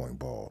of going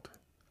bald.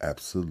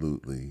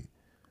 Absolutely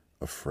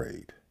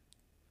afraid.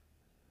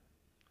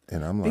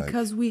 And I'm like,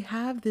 Because we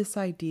have this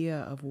idea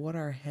of what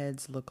our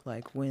heads look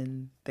like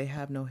when they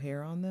have no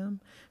hair on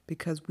them,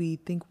 because we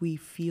think we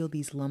feel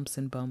these lumps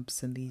and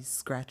bumps and these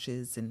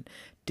scratches and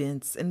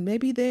dents, and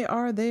maybe they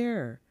are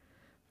there.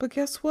 But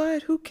guess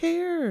what? Who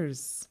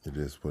cares? it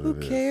is what Who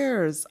it is.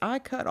 cares? I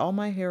cut all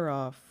my hair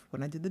off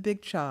when I did the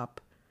big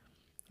chop.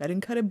 I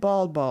didn't cut it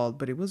bald,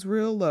 but it was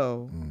real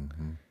low.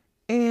 Mm-hmm.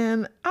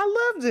 And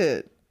I loved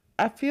it.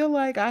 I feel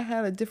like I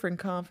had a different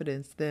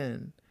confidence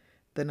then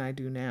than I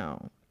do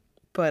now.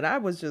 But I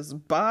was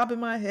just bobbing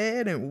my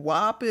head and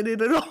whopping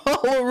it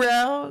all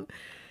around.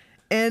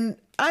 And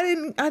I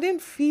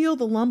didn't feel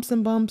the lumps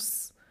and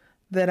bumps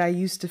that I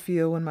used to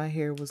feel when my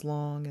hair was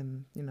long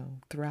and,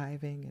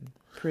 thriving and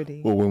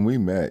pretty. Well, when we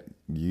met,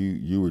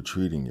 you were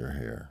treating your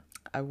hair.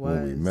 I was.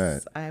 When we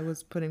met. I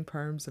was putting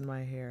perms in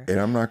my hair. And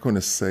I'm not going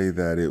to say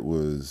that it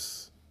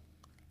was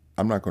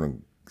a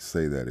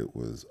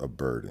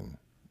burden.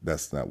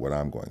 That's not what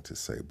I'm going to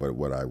say. But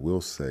what I will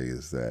say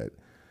is that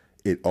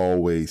it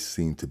always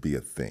seemed to be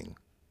a thing.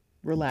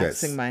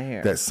 Relaxing my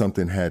hair. That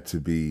something had to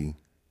be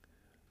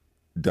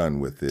done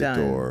with it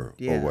or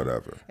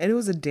whatever. And it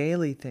was a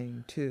daily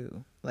thing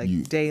too. Like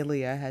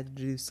daily I had to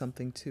do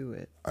something to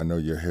it. I know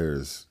your hair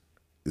is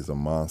a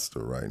monster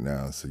right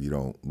now, so you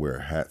don't wear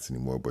hats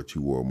anymore, but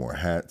you wore more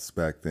hats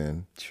back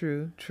then.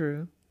 True.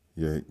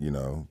 Yeah,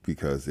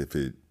 because if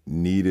it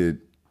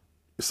needed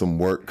some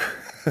work,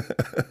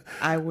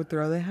 I would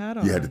throw the hat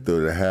on. you had to throw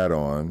the hat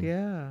on.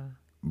 Yeah.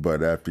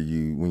 But after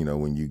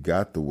when you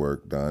got the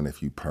work done,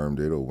 if you permed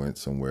it or went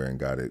somewhere and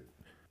got it,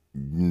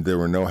 there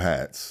were no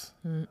hats.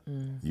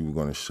 Mm-mm. You were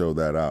going to show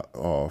that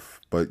off.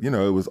 But, it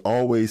was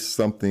always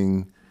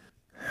something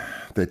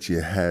that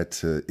you had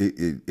to,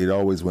 it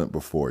always went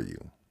before you.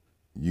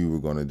 You were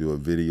going to do a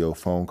video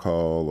phone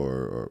call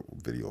or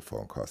video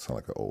phone call. Sound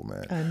like an old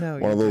man. I know.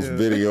 One of those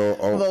video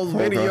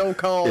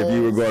calls. If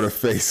you were going to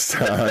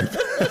FaceTime.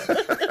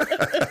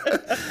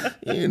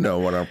 You know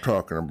what I'm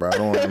talking about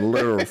on the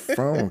little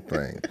phone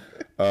thing.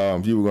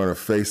 If you were going to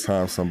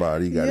FaceTime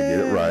somebody, you got to get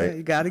it right.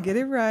 You got to get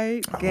it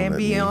right. Can't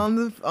be on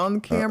the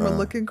camera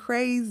looking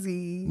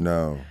crazy.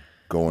 No,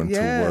 going to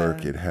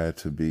work, it had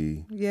to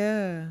be.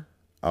 Yeah.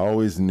 I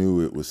always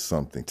knew it was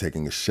something.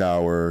 Taking a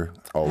shower,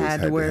 always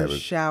had to wear have a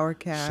shower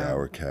cap.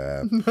 Shower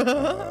cap.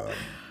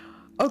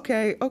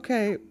 Okay.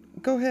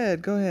 Go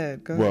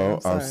ahead. Well,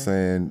 I'm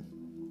saying,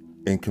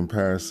 in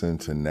comparison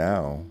to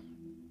now,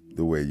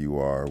 the way you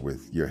are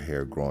with your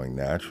hair growing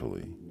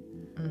naturally,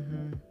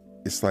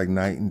 it's like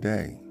night and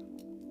day.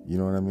 You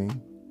know what I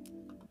mean?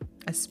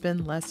 I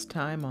spend less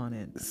time on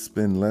it.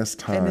 Spend less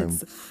time and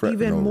it's fretting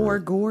even over more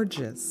it.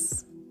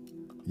 gorgeous.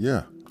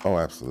 Yeah. Oh,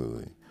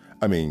 absolutely.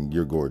 I mean,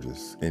 you're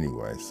gorgeous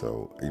anyway.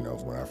 So,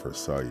 when I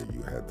first saw you,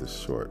 you had this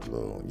short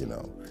little,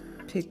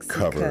 Pixie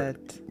cover.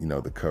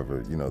 cut. The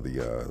cover,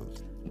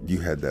 you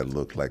had that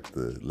look like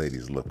the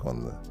ladies look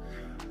on the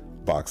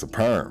box of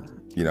perm.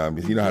 You know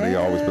how they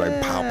always be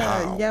like, pow,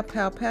 pow. Yeah,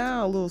 pow,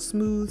 pow. A little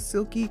smooth,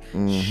 silky,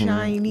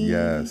 shiny.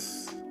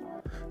 Yes.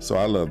 So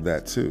I love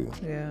that too.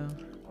 Yeah.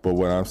 But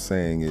what I'm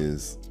saying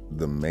is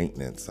the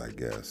maintenance, I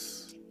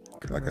guess.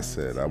 Like I Correct,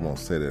 said, I won't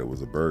say that it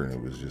was a burden.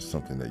 It was just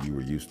something that you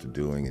were used to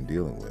doing and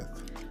dealing with.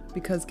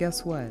 Because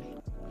guess what?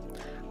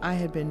 I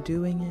had been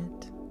doing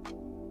it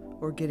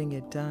or getting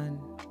it done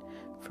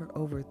for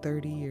over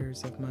 30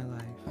 years of my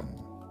life.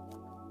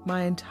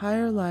 My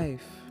entire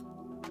life,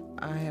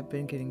 I have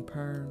been getting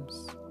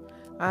perms.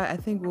 I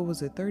think, what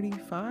was it,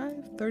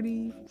 35,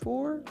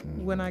 34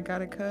 when I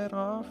got it cut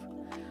off?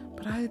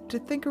 But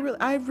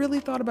I really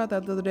thought about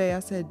that the other day. I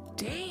said,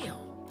 damn,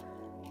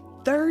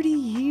 30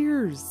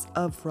 years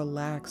of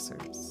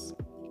relaxers.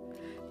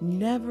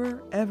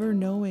 Never, ever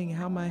knowing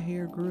how my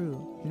hair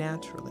grew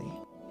naturally.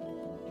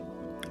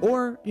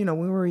 Or, when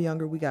we were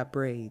younger, we got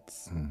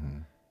braids.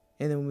 And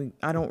then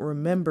I don't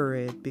remember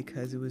it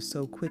because it was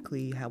so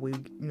quickly how we,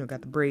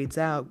 got the braids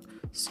out,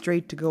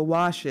 straight to go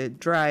wash it,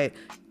 dry it,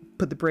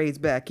 put the braids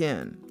back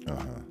in,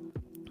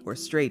 or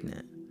straighten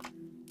it.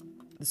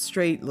 The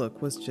straight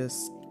look was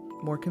just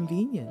more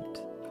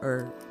convenient,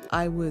 or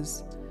I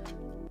was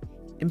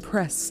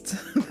impressed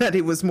that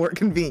it was more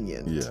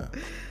convenient. Yeah.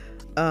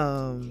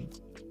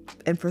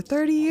 And for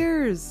 30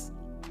 years,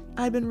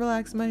 I've been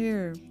relaxing my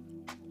hair.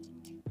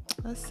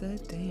 I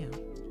said, damn,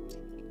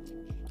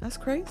 that's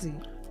crazy.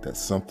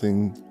 That's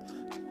something,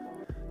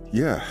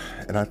 yeah.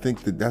 And I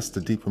think that's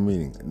the deeper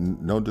meaning.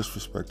 No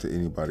disrespect to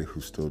anybody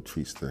who still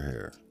treats their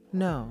hair.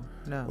 No.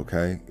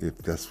 Okay? If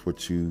that's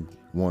what you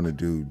want to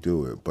do,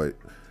 do it. But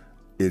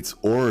its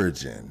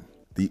origin,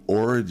 the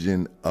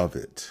origin of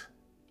it,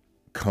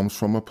 comes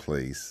from a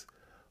place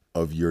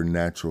of your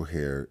natural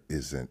hair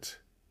isn't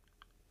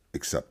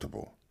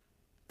acceptable.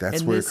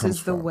 That's where it comes from. And this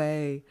is the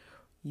way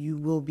you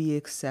will be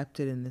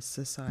accepted in this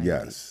society.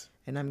 Yes.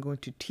 And I'm going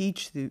to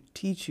teach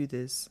you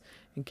this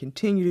and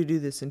continue to do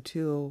this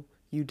until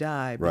you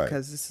die,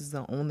 because this is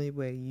the only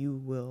way you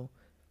will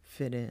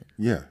fit in.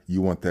 Yeah.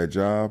 You want that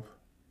job?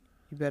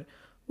 You better.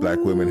 Black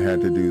women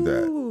had to do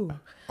that.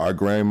 Our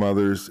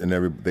grandmothers and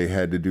they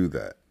had to do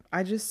that.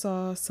 I just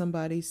saw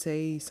somebody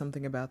say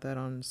something about that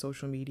on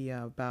social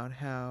media, about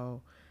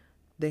how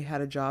they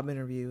had a job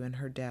interview and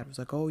her dad was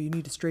like, oh, you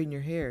need to straighten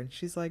your hair. And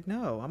she's like,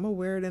 no, I'm going to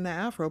wear it in the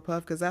Afro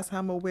puff because that's how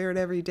I'm going to wear it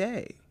every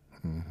day.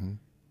 Mm-hmm.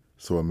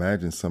 So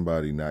imagine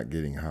somebody not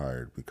getting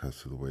hired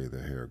because of the way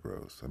their hair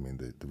grows. I mean,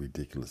 the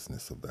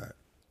ridiculousness of that.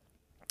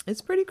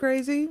 It's pretty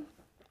crazy.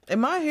 In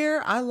my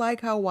hair, I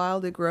like how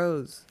wild it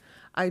grows.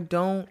 I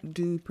don't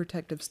do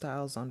protective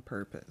styles on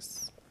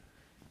purpose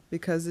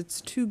because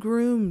it's too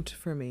groomed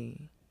for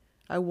me.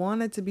 I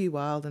want it to be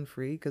wild and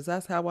free because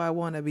that's how I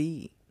want to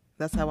be.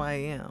 That's how I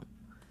am.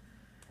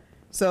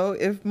 So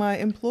if my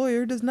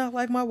employer does not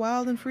like my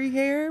wild and free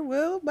hair,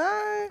 well,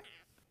 bye.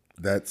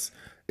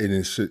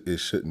 It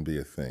shouldn't be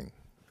a thing,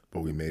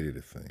 but we made it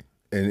a thing.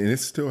 And it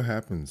still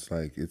happens.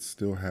 Like, it's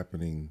still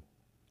happening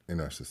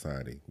in our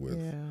society with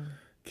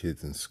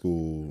kids in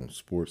school,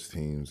 sports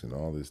teams, and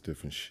all this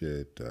different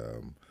shit.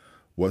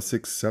 What's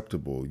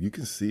acceptable? You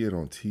can see it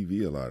on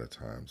TV a lot of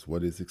times.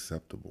 What is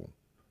acceptable?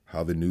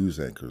 How the news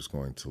anchor is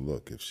going to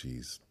look if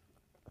she's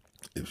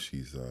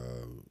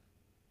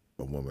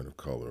a woman of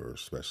color, or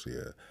especially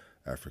a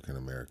African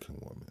American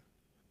woman.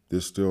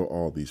 There's still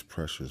all these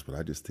pressures, but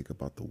I just think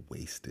about the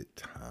wasted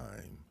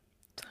time.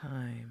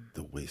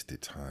 The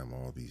wasted time,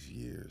 all these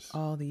years.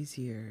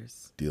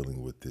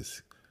 Dealing with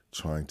this,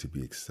 trying to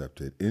be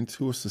accepted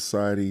into a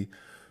society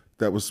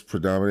that was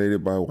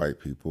predominated by white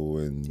people,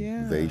 and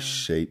they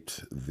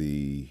shaped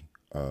the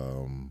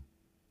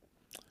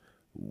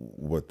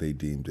what they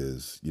deemed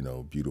as,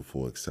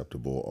 beautiful,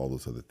 acceptable, all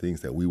those other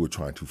things that we were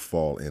trying to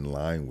fall in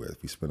line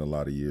with. We spent a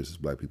lot of years as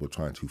black people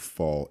trying to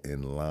fall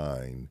in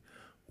line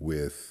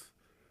with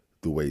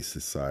the way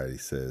society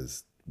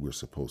says we're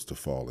supposed to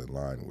fall in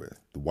line with.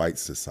 The white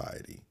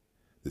society.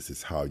 This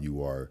is how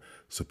you are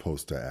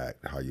supposed to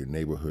act, how your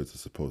neighborhoods are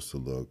supposed to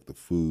look, the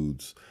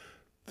foods,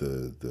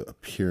 the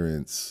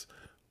appearance,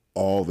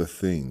 all the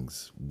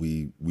things.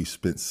 We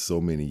spent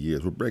so many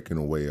years. We're breaking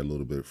away a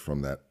little bit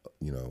from that,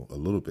 a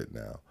little bit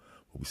now.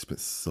 But we spent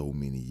so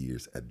many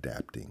years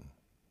adapting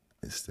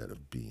instead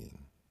of being.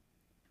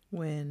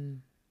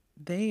 When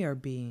they are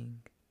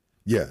being.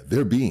 Yeah,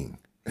 they're being.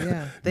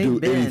 Yeah, do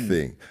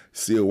anything.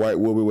 See a white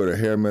woman with her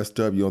hair messed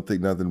up, you don't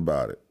think nothing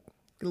about it.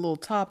 A little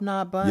top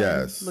knot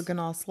bun, looking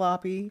all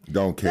sloppy.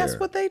 Don't care. That's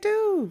what they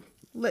do,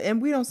 and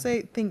we don't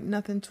think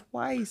nothing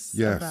twice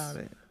about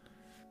it.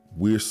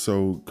 We're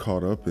so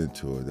caught up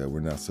into it that we're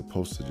not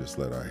supposed to just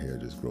let our hair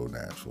just grow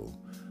natural,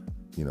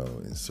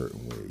 in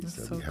certain ways.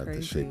 That's that we have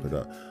to shape it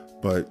up.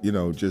 But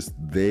just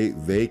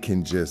they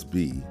can just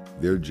be.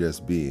 They're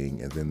just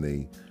being, and then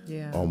they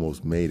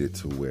almost made it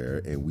to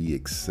where, and we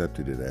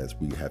accepted it as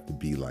we have to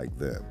be like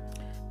them.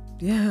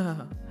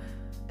 Yeah.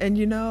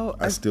 And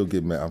I still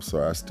get mad. I'm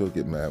sorry. I still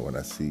get mad when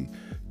I see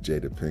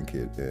Jada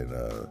Pinkett and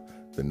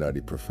the Nutty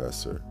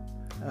Professor.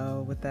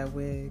 Oh, with that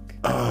wig.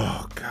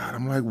 Oh God,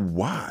 I'm like,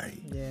 why?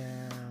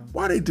 Yeah.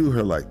 Why they do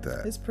her like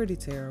that? It's pretty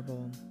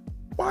terrible.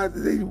 Why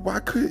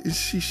couldn't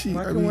she?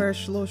 Why can wear a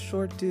little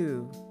short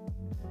dude?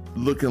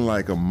 Looking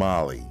like a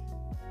Molly,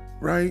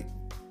 right?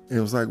 And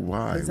it was like,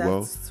 why? Because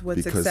that's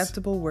what's because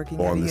acceptable working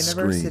at a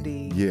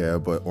university. Screen, yeah,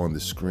 but on the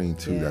screen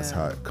too, that's Yeah.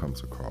 how it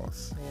comes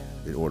across.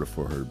 Yeah. In order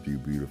for her to be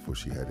beautiful,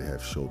 she had to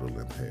have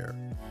shoulder-length hair.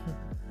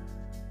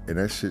 And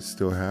that shit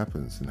still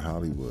happens in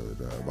Hollywood.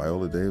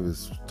 Viola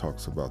Davis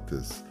talks about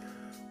this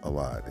a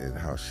lot, and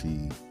how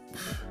she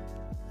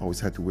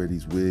always had to wear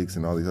these wigs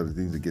and all these other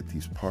things to get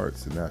these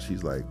parts. And now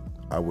she's like,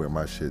 I wear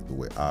my shit the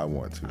way I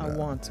want to now. I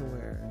want to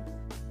wear it.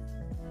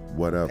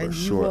 Whatever, And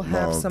you short, will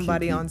have long,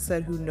 somebody kinky. on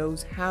set who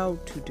knows how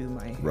to do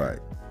my hair. Right,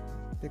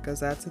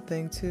 Because that's a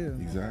thing too.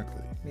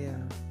 exactly. Yeah.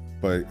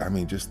 But I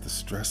mean, just the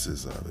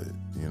stresses of it,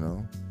 you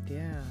know,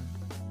 Yeah.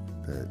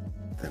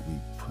 that we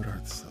put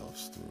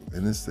ourselves through,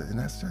 and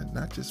that's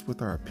not just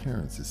with our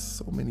appearance. It's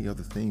so many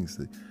other things,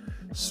 that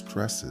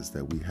stresses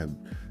that we have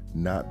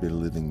not been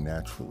living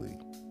naturally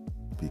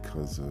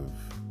because of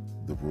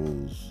the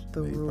rules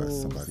The made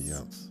rules. by somebody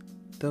else.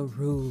 The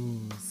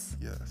rules.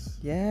 Yes.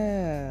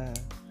 Yeah.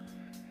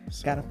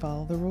 So, Gotta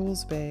follow the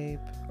rules, babe.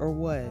 Or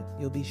what?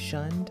 You'll be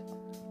shunned?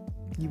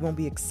 You won't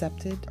be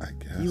accepted? I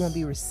guess. You won't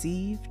be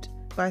received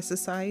by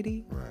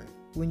society Right.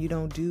 when you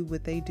don't do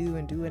what they do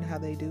and do it how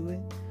they do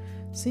it?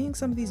 Seeing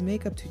some of these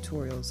makeup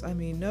tutorials, I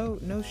mean,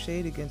 no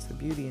shade against the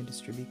beauty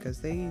industry, because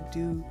they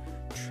do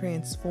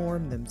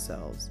transform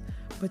themselves.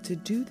 But to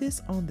do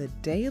this on the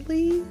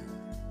daily?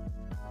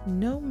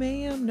 No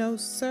ma'am, no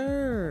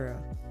sir.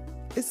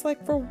 It's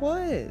like, for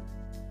what?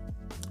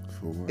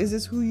 For what? Is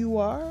this who you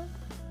are?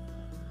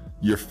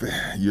 Your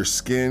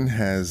skin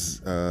has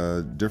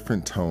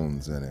different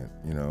tones in it.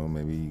 You know,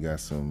 maybe you got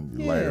some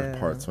lighter Yeah.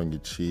 parts on your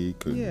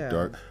cheek or Yeah.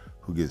 dark.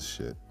 Who gives a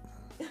shit?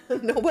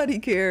 Nobody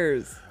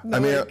cares. I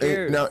mean, Nobody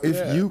cares. now if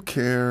Yeah. you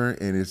care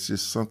and it's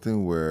just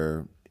something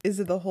where Is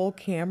it the whole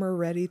camera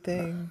ready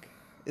thing?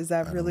 Is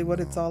that really what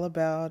it's all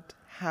about?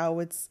 How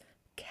it's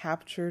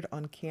captured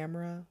on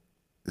camera?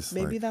 it's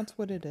Maybe like, that's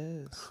what it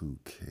is. who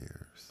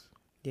cares?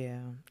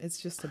 Yeah, it's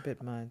just a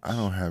bit much. I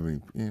don't have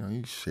any,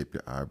 you shape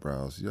your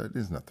eyebrows.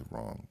 There's nothing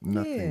wrong.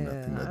 Nothing.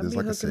 Yeah, I'd There's, be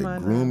like I hooking say, mine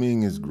up.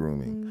 grooming is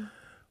grooming.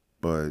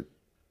 But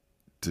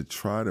to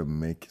try to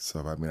make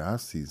yourself, I mean,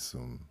 I've seen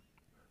some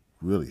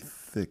really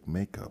thick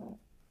makeup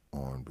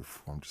on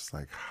before. I'm just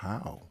like,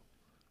 how?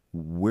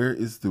 Where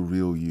is the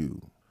real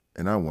you?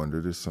 And I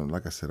wonder, there's some,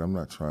 like I said, I'm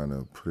not trying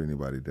to put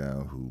anybody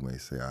down who may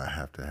say, I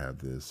have to have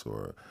this,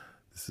 or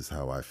this is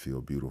how I feel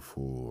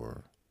beautiful,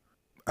 or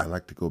I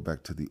like to go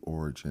back to the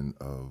origin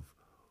of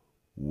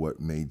what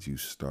made you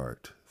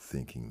start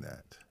thinking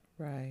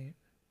Right.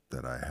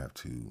 that I have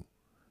to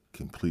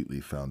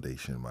completely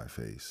foundation my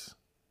face,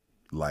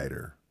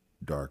 lighter,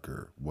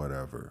 darker,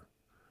 whatever.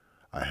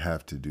 I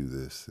have to do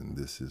this, and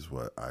this is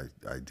what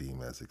I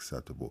deem as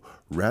acceptable,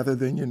 rather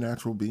than your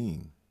natural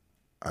being.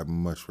 I'd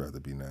much rather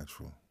be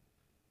natural.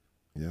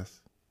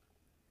 Yes?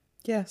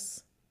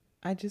 Yes.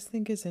 I just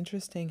think it's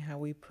interesting how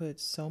we put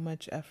so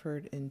much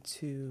effort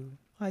into,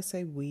 I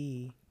say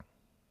we,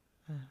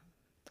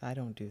 I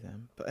don't do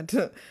them, but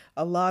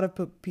a lot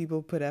of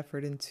people put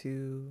effort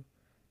into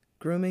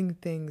grooming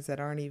things that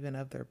aren't even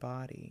of their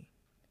body,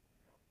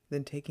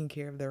 then taking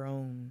care of their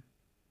own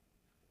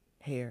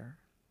hair,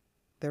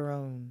 their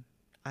own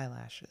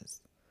eyelashes,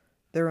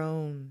 their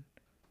own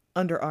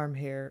underarm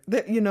hair.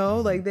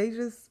 Like they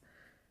just,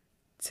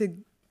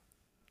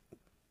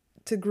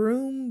 to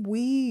groom,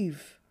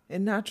 weave,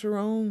 and not your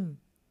own.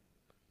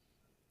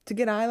 To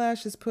get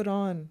eyelashes put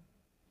on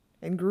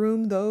and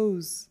groom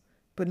those,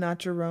 but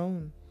not your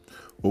own.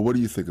 Well, what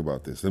do you think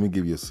about this? Let me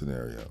give you a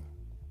scenario.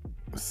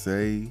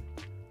 Say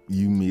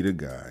you meet a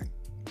guy,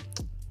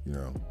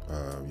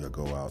 you'll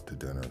go out to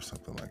dinner or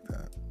something like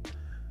that,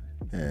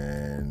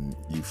 and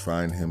you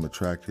find him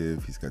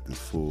attractive. He's got this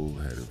full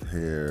head of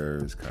hair,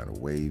 it's kind of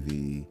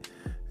wavy,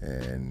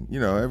 and,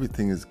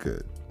 everything is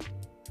good.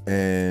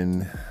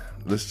 And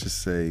let's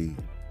just say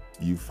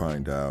you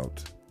find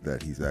out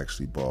that he's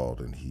actually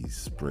bald and he's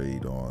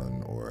sprayed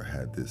on or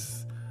had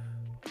this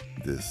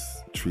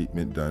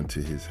treatment done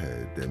to his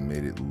head that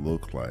made it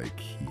look like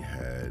he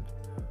had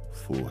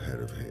full head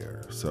of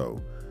hair.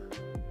 So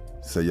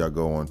y'all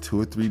go on 2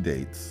 or 3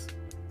 dates,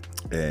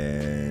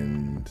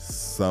 and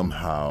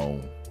somehow,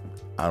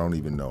 I don't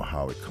even know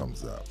how it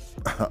comes up.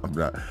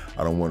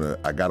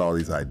 I got all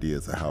these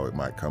ideas of how it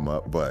might come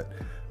up, but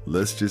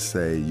let's just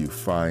say you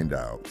find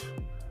out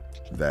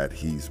that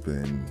he's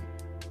been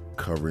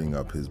covering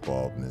up his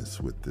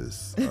baldness with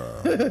this.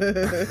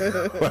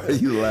 Why are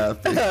you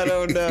laughing? I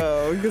don't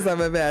know, because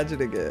I'm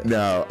imagining it.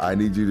 Now, I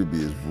need you to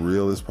be as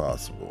real as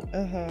possible.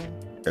 Uh-huh.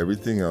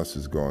 Everything else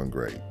is going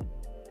great.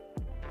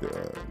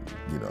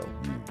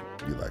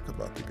 You like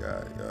about the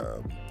guy.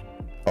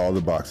 All the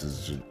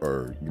boxes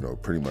are,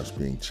 pretty much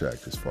being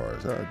checked as far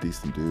as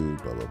decent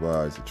dude, blah, blah,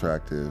 blah, he's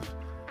attractive.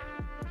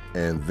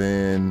 And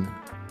then,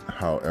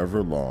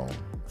 however long,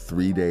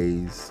 3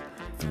 days,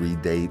 3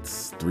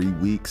 dates, 3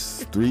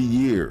 weeks, 3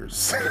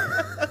 years,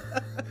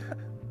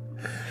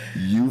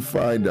 you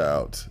find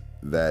out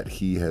that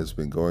he has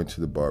been going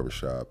to the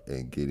barbershop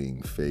and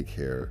getting fake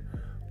hair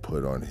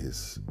put on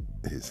his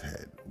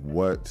head.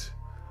 What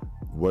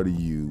do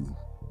you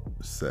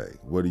say?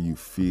 What do you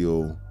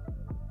feel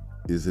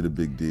Is it a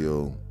big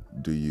deal?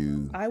 Do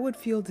you? I would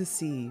feel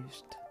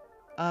deceived.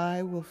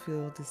 I will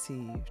feel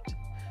deceived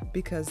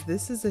because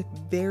this is a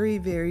very,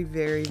 very,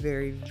 very,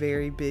 very,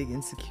 very big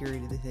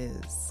insecurity of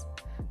his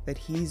that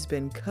he's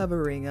been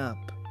covering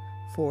up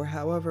for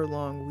however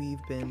long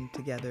we've been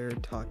together,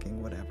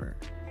 talking, whatever.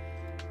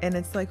 And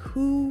it's like,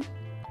 who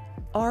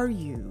are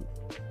you?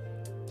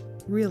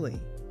 Really?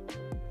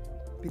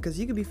 Because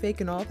you could be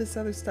faking all this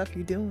other stuff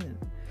you're doing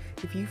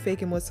if you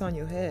faking what's on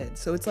your head.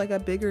 So it's like a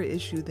bigger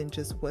issue than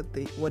just what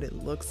it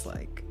looks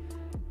like.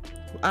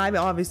 I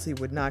obviously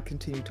would not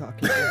continue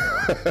talking to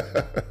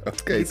him.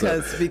 Okay,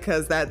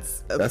 because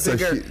that's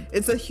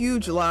it's a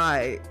huge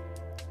lie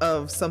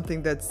of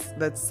something that's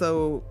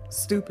so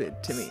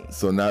stupid to me.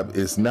 So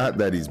it's not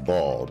that he's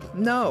bald.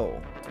 No.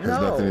 Has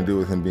nothing to do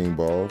with him being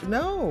bald.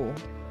 No.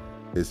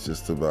 It's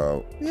just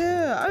about.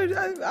 Yeah,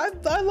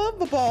 I love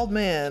the bald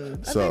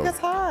man. I think that's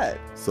hot.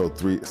 So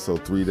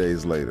 3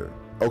 days later.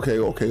 Okay.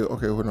 Hold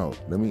on.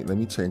 Let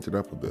me change it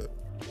up a bit.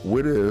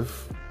 What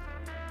if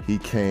he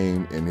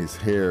came and his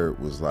hair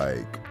was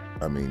like,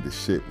 I mean, the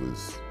shit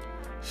was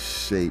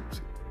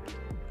shaped.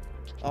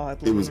 Oh,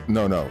 it was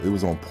it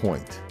was on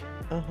point.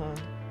 Uh-huh.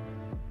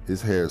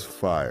 His hair is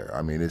fire.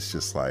 I mean, it's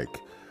just like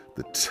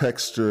the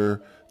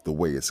texture, the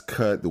way it's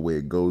cut, the way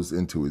it goes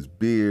into his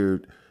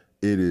beard.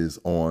 It is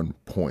on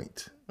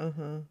point.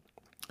 Uh-huh.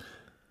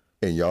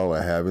 And y'all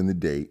are having the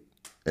date.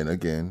 And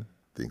again,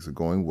 things are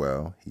going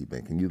well. He's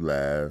making you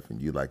laugh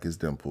and you like his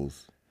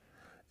dimples.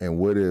 And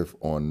what if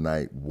on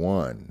night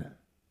 1,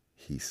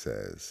 he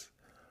says,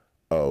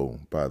 oh,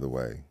 by the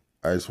way,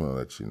 I just want to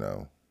let you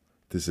know,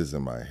 this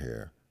isn't my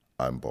hair.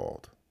 I'm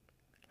bald.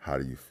 How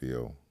do you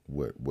feel?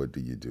 What do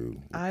you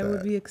do? I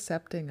would be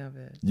accepting of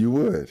it. You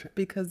would?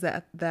 Because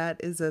that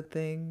is a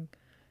thing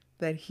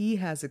that he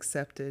has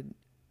accepted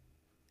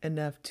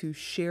enough to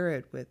share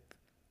it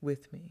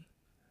with me,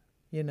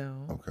 you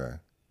know? Okay.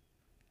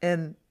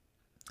 And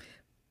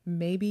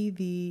maybe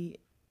the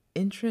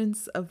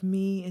entrance of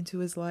me into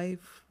his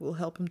life will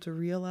help him to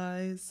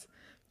realize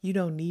you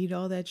don't need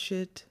all that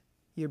shit.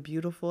 You're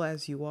beautiful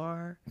as you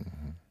are.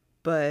 Mm-hmm.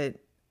 But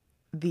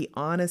the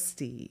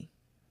honesty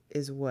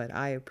is what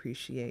I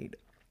appreciate.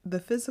 The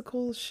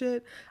physical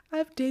shit,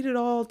 I've dated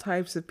all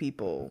types of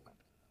people.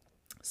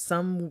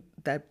 Some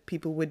that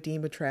people would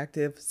deem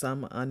attractive,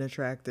 some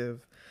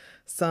unattractive,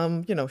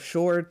 some,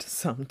 short,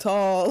 some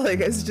tall. Like,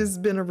 it's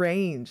just been a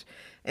range.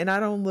 And I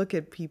don't look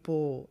at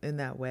people in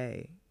that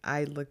way.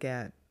 I look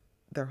at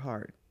their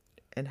heart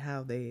and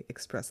how they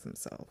express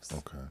themselves.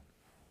 Okay.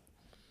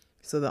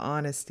 So the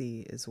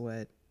honesty is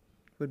what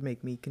would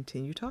make me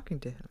continue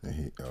talking to him.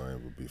 It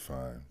would be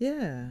fine.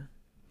 Yeah.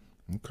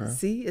 Okay.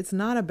 See, it's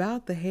not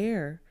about the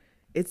hair.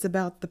 It's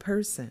about the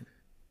person.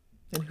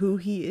 And who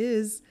he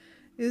is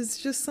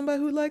just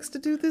somebody who likes to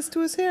do this to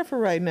his hair for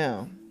right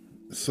now.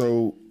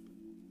 So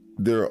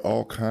there are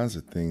all kinds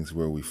of things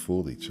where we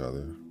fool each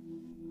other,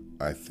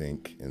 I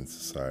think, in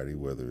society,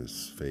 whether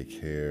it's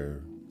fake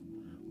hair,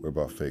 what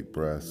about fake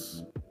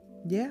breasts?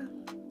 Yeah.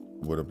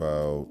 What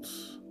about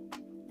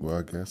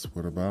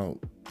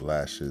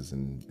lashes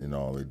and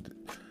all it?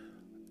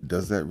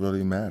 Does that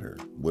really matter?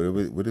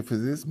 What if it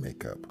is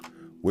makeup?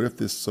 What if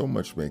there's so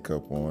much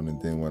makeup on and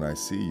then when I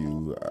see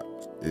you,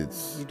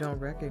 you don't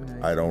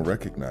recognize. I don't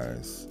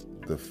recognize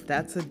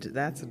That's a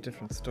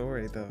different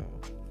story though.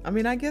 I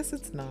mean, I guess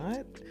it's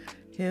not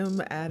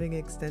him adding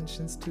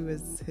extensions to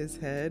his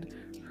head,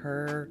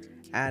 her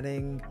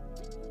adding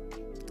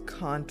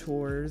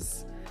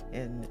contours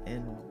and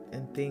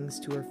things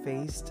to her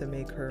face to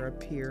make her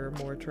appear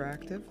more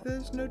attractive.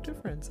 There's no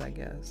difference, I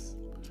guess.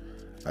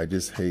 I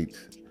just hate,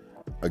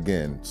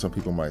 again, some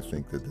people might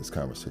think that this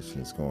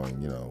conversation is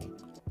going,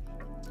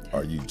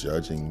 are you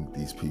judging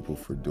these people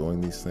for doing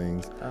these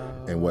things?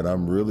 And what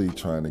I'm really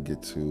trying to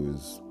get to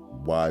is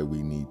why we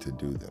need to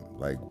do them.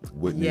 Like,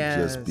 wouldn't it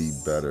just be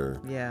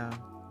better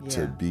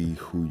to be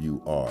who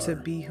you are? To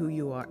be who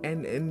you are.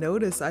 And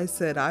notice I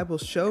said I will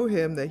show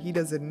him that he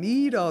doesn't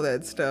need all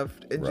that stuff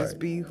and just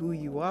be who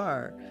you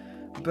are.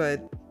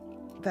 But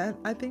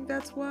I think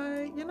that's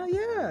why,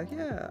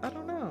 I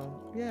don't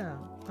know. Yeah.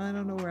 I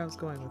don't know where I was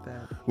going with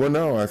that. Well,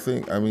 no, I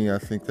think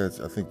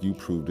you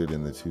proved it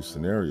in the two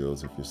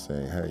scenarios. If you're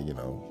saying, hey,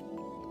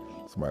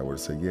 somebody were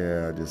to say,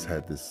 yeah, I just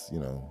had this,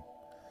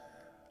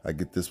 I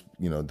get this,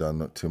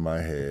 done to my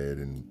head,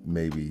 and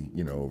maybe,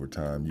 over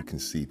time you can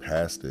see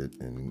past it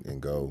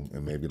and go,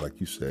 and maybe like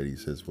you said, he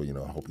says, well,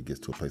 I hope he gets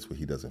to a place where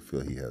he doesn't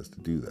feel he has to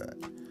do that.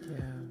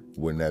 Yeah.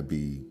 Wouldn't that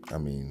be,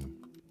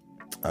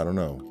 I don't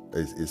know.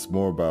 It's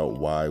more about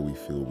why we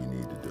feel we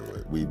need to do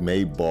it. We've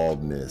made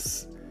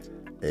baldness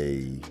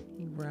and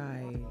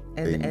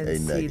see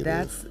negative.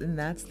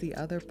 that's the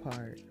other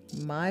part,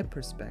 my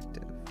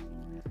perspective,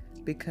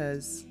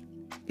 because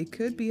it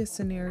could be a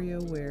scenario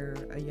where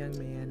a young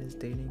man is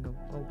dating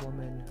a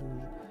woman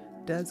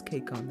who does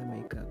cake on the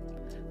makeup,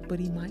 but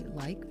he might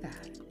like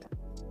that,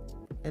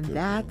 and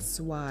that's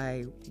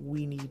why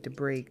we need to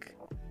break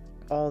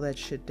all that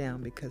shit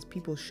down, because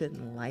people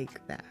shouldn't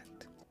like that.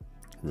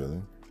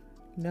 Really?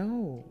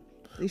 No.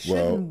 They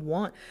shouldn't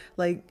want,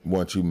 like,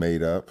 Want you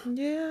made up.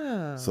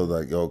 yeah. So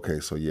like, okay,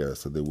 so yeah,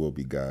 so there will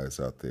be guys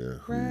out there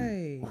who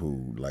Right.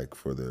 who like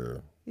for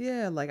their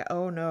Yeah, like,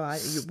 oh no, what,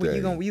 Stay.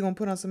 you gonna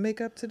put on some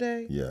makeup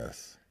today?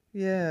 yes.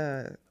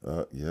 Yeah.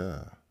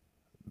 Yeah.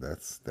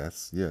 That's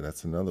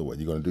another one.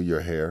 You gonna do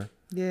your hair?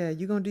 Yeah,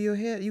 you gonna do your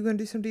hair? You gonna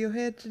do something to your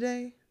head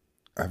today?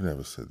 I've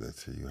never said that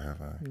to you,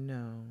 have I?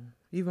 No.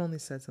 You've only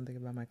said something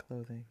about my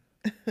clothing.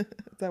 Is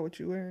that what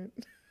you heard?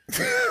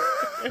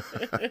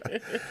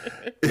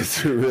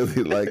 Is it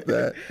really like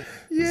that?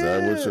 Yeah. Is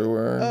that what you're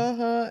wearing?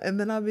 Uh-huh. And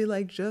then I'll be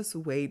like, just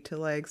wait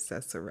till I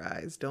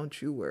accessorize.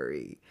 Don't you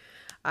worry.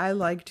 I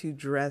like to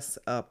dress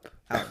up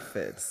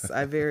outfits.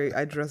 I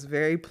dress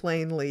very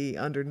plainly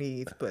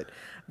underneath, but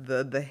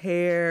the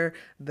hair,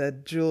 the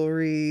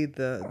jewelry,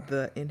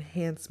 the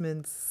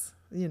enhancements,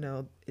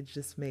 it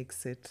just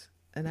makes it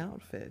an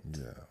outfit.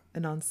 Yeah.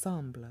 An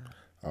ensemble.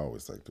 I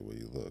always like the way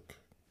you look,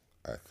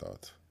 I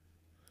thought.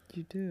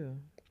 You do.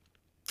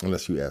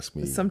 Unless you ask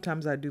me.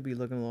 Sometimes I do be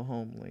looking a little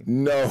homely.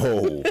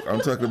 No, I'm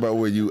talking about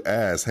where you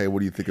ask, hey, what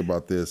do you think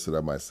about this? And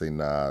I might say,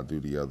 nah, I'll do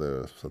the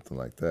other, something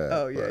like that.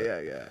 Oh, But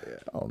yeah.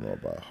 I don't know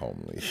about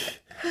homely.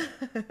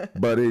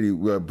 But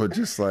anyway, but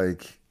just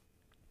like,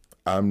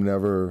 I'm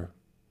never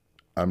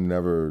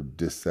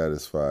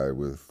dissatisfied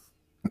with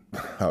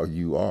how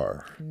you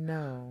are,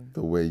 No.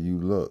 the way you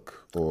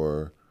look,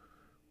 or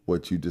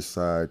what you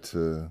decide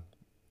to,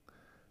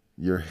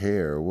 your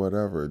hair,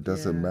 whatever. It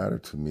doesn't Yeah. matter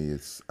to me.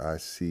 I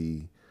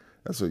see.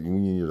 That's what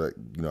when you're like,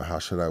 how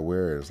should I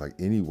wear it? It's like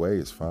any way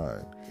is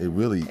fine. It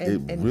really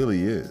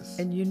is.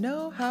 And you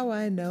know how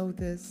I know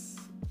this?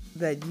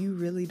 That you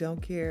really don't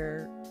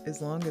care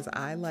as long as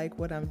I like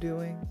what I'm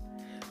doing?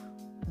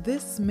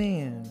 This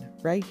man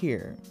right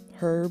here,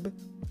 Herb,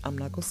 I'm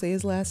not gonna say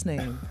his last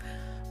name,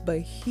 but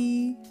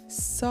he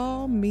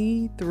saw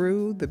me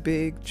through the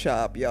big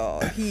chop,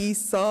 y'all. He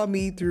saw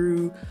me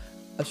through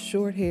a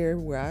short hair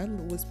where I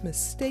was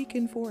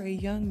mistaken for a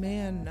young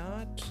man,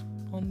 not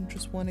on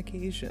just one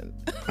occasion.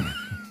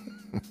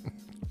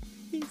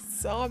 He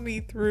saw me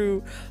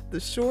through the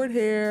short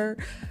hair,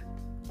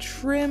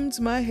 trimmed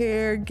my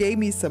hair, gave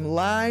me some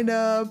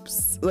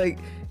lineups. Like,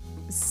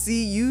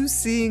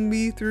 seeing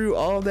me through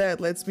all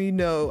that lets me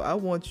know I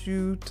want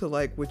you to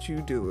like what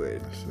you doing.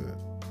 That's it.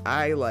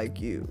 I like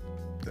you.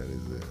 That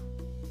is it.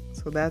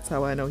 So that's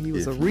how I know he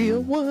was If a real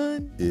you-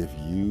 one. If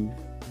you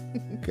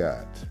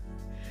got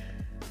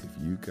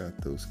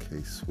those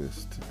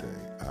K-Swiss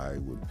today, I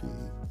would be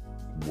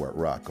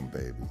rock 'em,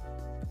 baby.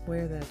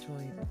 Wear that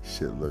joint.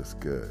 Shit looks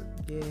good.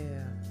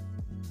 Yeah.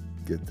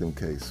 Get them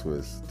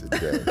K-Swiss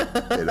today.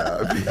 And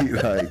I'll be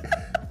like,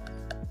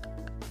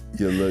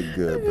 you look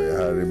good, but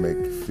how do they make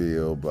you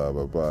feel? Blah,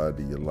 blah, blah.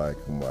 Do you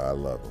like them? Well, I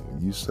love them.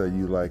 When you say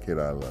you like it,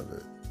 I love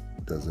it.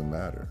 Doesn't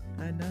matter.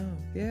 I know.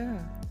 Yeah.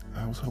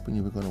 I was hoping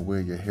you were going to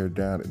wear your hair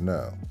down.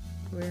 No.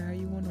 Wear how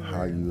you want to wear.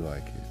 How you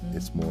like it.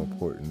 It's more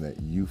important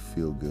that you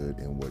feel good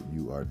in what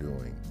you are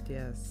doing.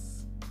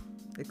 Yes.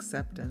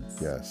 Acceptance.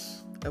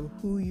 Yes. Of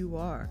who you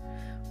are.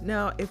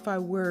 Now, if I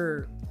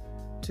were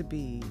to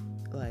be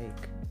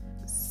like,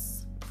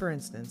 for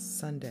instance,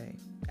 Sunday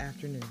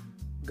afternoon,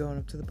 going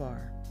up to the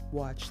bar,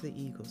 watch the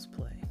Eagles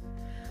play.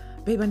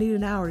 Babe, I need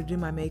an hour to do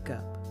my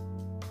makeup.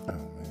 Oh,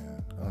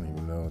 man. I don't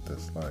even know what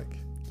that's like.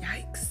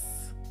 Yikes.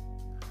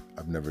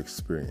 I've never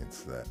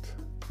experienced that.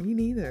 Me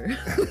neither.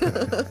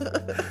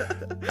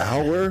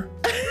 Hour?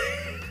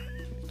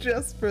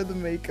 Just for the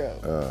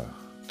makeup.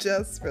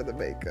 Just for the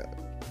makeup.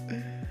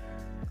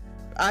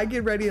 I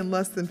get ready in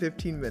less than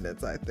 15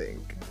 minutes, I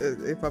think.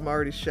 If I'm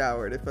already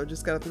showered. If I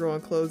just got to throw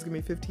on clothes, give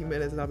me 15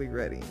 minutes and I'll be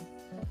ready.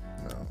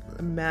 No, but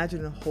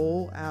Imagine a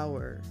whole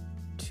hour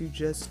to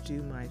just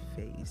do my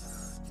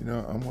face.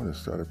 I'm going to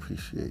start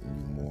appreciating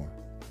you more.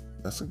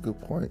 That's a good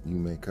point you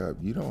make up.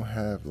 You don't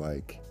have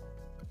like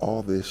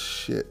all this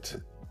shit,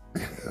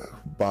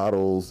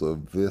 bottles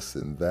of this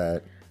and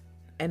that.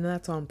 And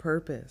that's on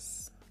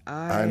purpose.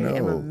 I I am a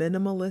know.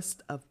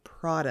 minimalist of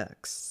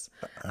products.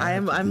 I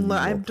have to give you I more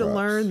have to props.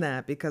 learn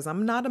that because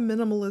I'm not a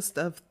minimalist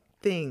of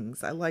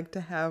things. I like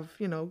to have,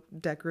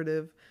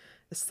 decorative,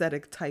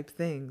 aesthetic type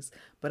things,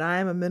 but I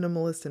am a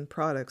minimalist in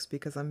products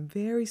because I'm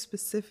very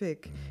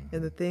specific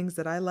in the things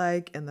that I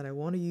like and that I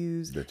want to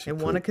use That you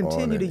and want to put on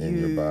continue to and in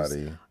your use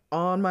body.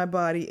 on my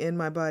body, in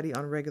my body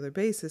on a regular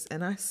basis,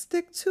 and I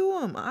stick to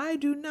them. I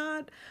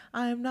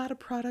am not a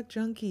product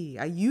junkie.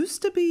 I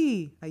used to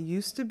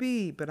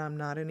be, but I'm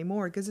not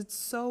anymore because it's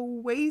so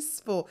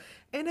wasteful.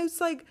 And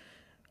it's like,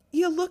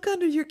 you look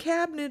under your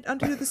cabinet,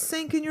 under the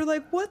sink, and you're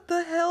like, what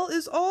the hell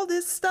is all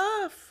this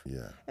stuff?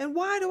 Yeah. And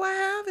why do I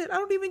have it? I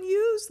don't even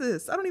use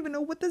this. I don't even know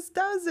what this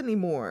does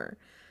anymore.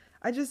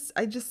 I just,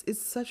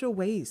 it's such a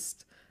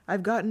waste.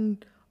 I've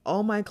gotten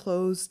all my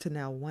clothes to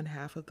now one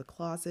half of the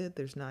closet.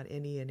 There's not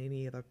any in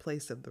any other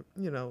place of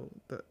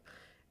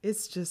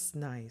it's just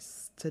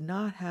nice to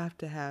not have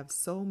to have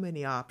so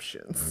many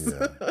options.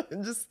 Yeah.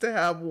 Just to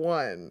have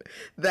one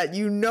that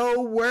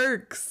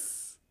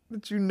works.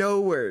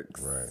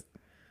 Right.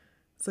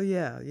 So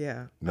yeah.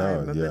 No,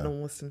 I'm a yeah.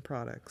 minimalist in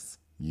products.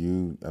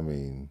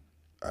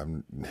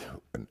 I'm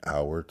an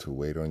hour to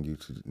wait on you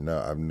to. No,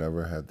 I've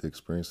never had the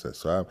experience that.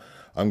 So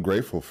I'm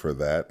grateful for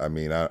that. I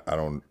mean, I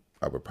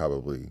would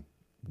probably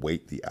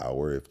wait the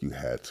hour if you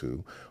had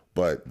to,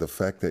 but the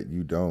fact that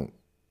you don't,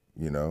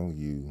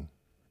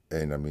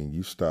 and I mean,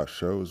 you stop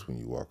shows when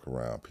you walk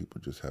around.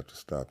 People just have to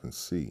stop and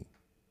see.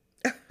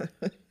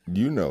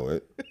 You know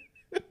it.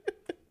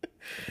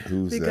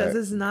 Who's because that?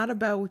 it's not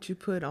about what you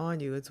put on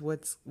you, it's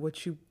what's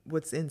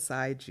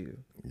inside you.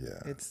 Yeah.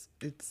 It's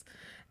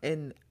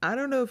and I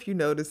don't know if you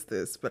notice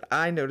this, but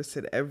I notice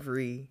it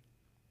every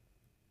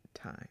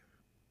time.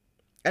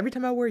 Every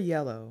time I wear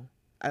yellow,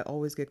 I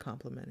always get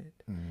complimented.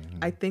 Mm-hmm.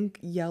 I think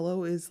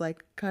yellow is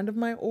like kind of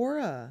my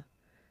aura.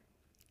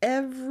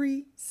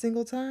 Every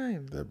single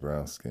time. That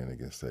brown skin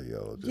against that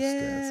yellow just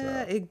stands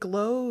out. Yeah, it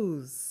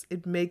glows.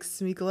 It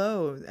makes me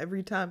glow.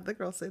 Every time the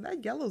girls say,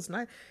 that yellow's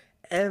nice.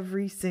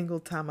 Every single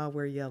time I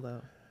wear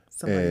yellow,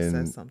 somebody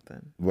says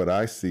something. What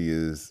I see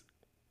is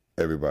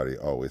everybody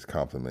always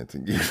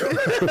complimenting you.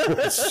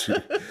 What you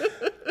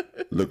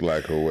look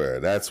like or wear.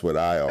 That's what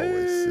I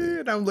always see.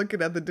 And I'm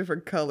looking at the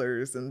different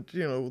colors and,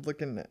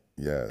 looking at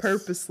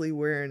purposely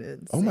wearing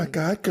it. Oh my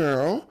God,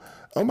 girl.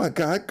 Oh my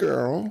God,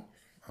 girl.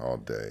 All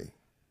day.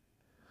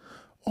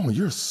 Oh,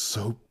 you're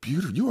so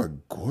beautiful. You are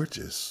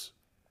gorgeous.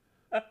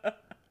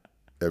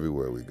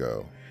 Everywhere we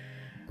go.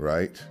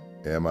 Right?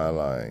 Am I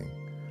lying?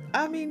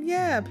 I mean,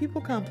 yeah,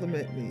 people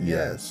compliment me.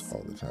 Yes,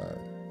 all the time.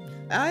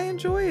 I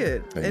enjoy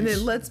it. And it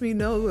lets me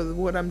know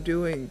what I'm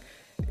doing.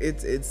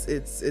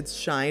 It's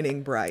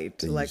shining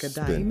bright and like you a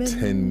diamond.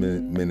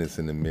 10 minutes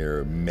in the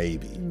mirror,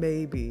 maybe.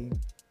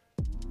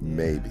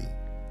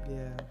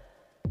 Yeah.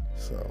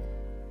 So,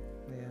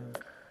 yeah.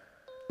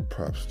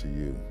 props to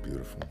you,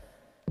 beautiful.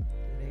 It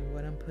ain't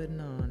what I'm putting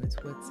on, it's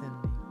what's in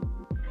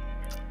me.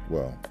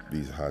 Well,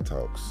 these high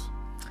talks.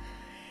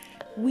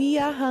 We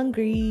are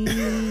hungry.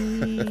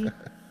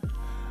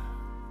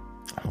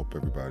 I hope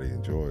everybody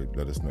enjoyed.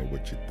 Let us know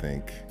what you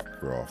think.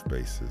 We're off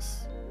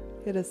basis.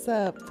 Hit us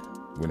up.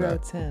 We're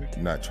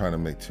not trying to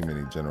make too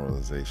many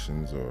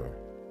generalizations, or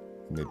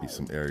maybe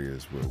some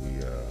areas where we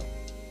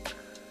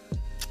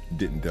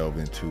didn't delve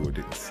into or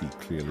didn't see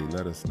clearly.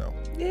 Let us know.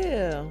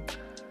 Yeah.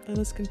 And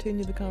let's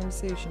continue the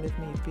conversation if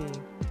need be.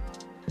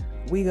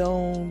 We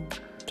gon'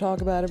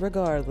 talk about it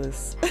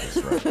regardless. That's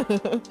right.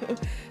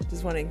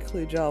 Just want to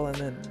include y'all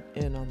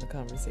in on the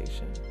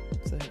conversation.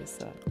 So hit us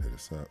up. Hit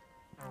us up.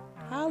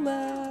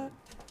 Holla.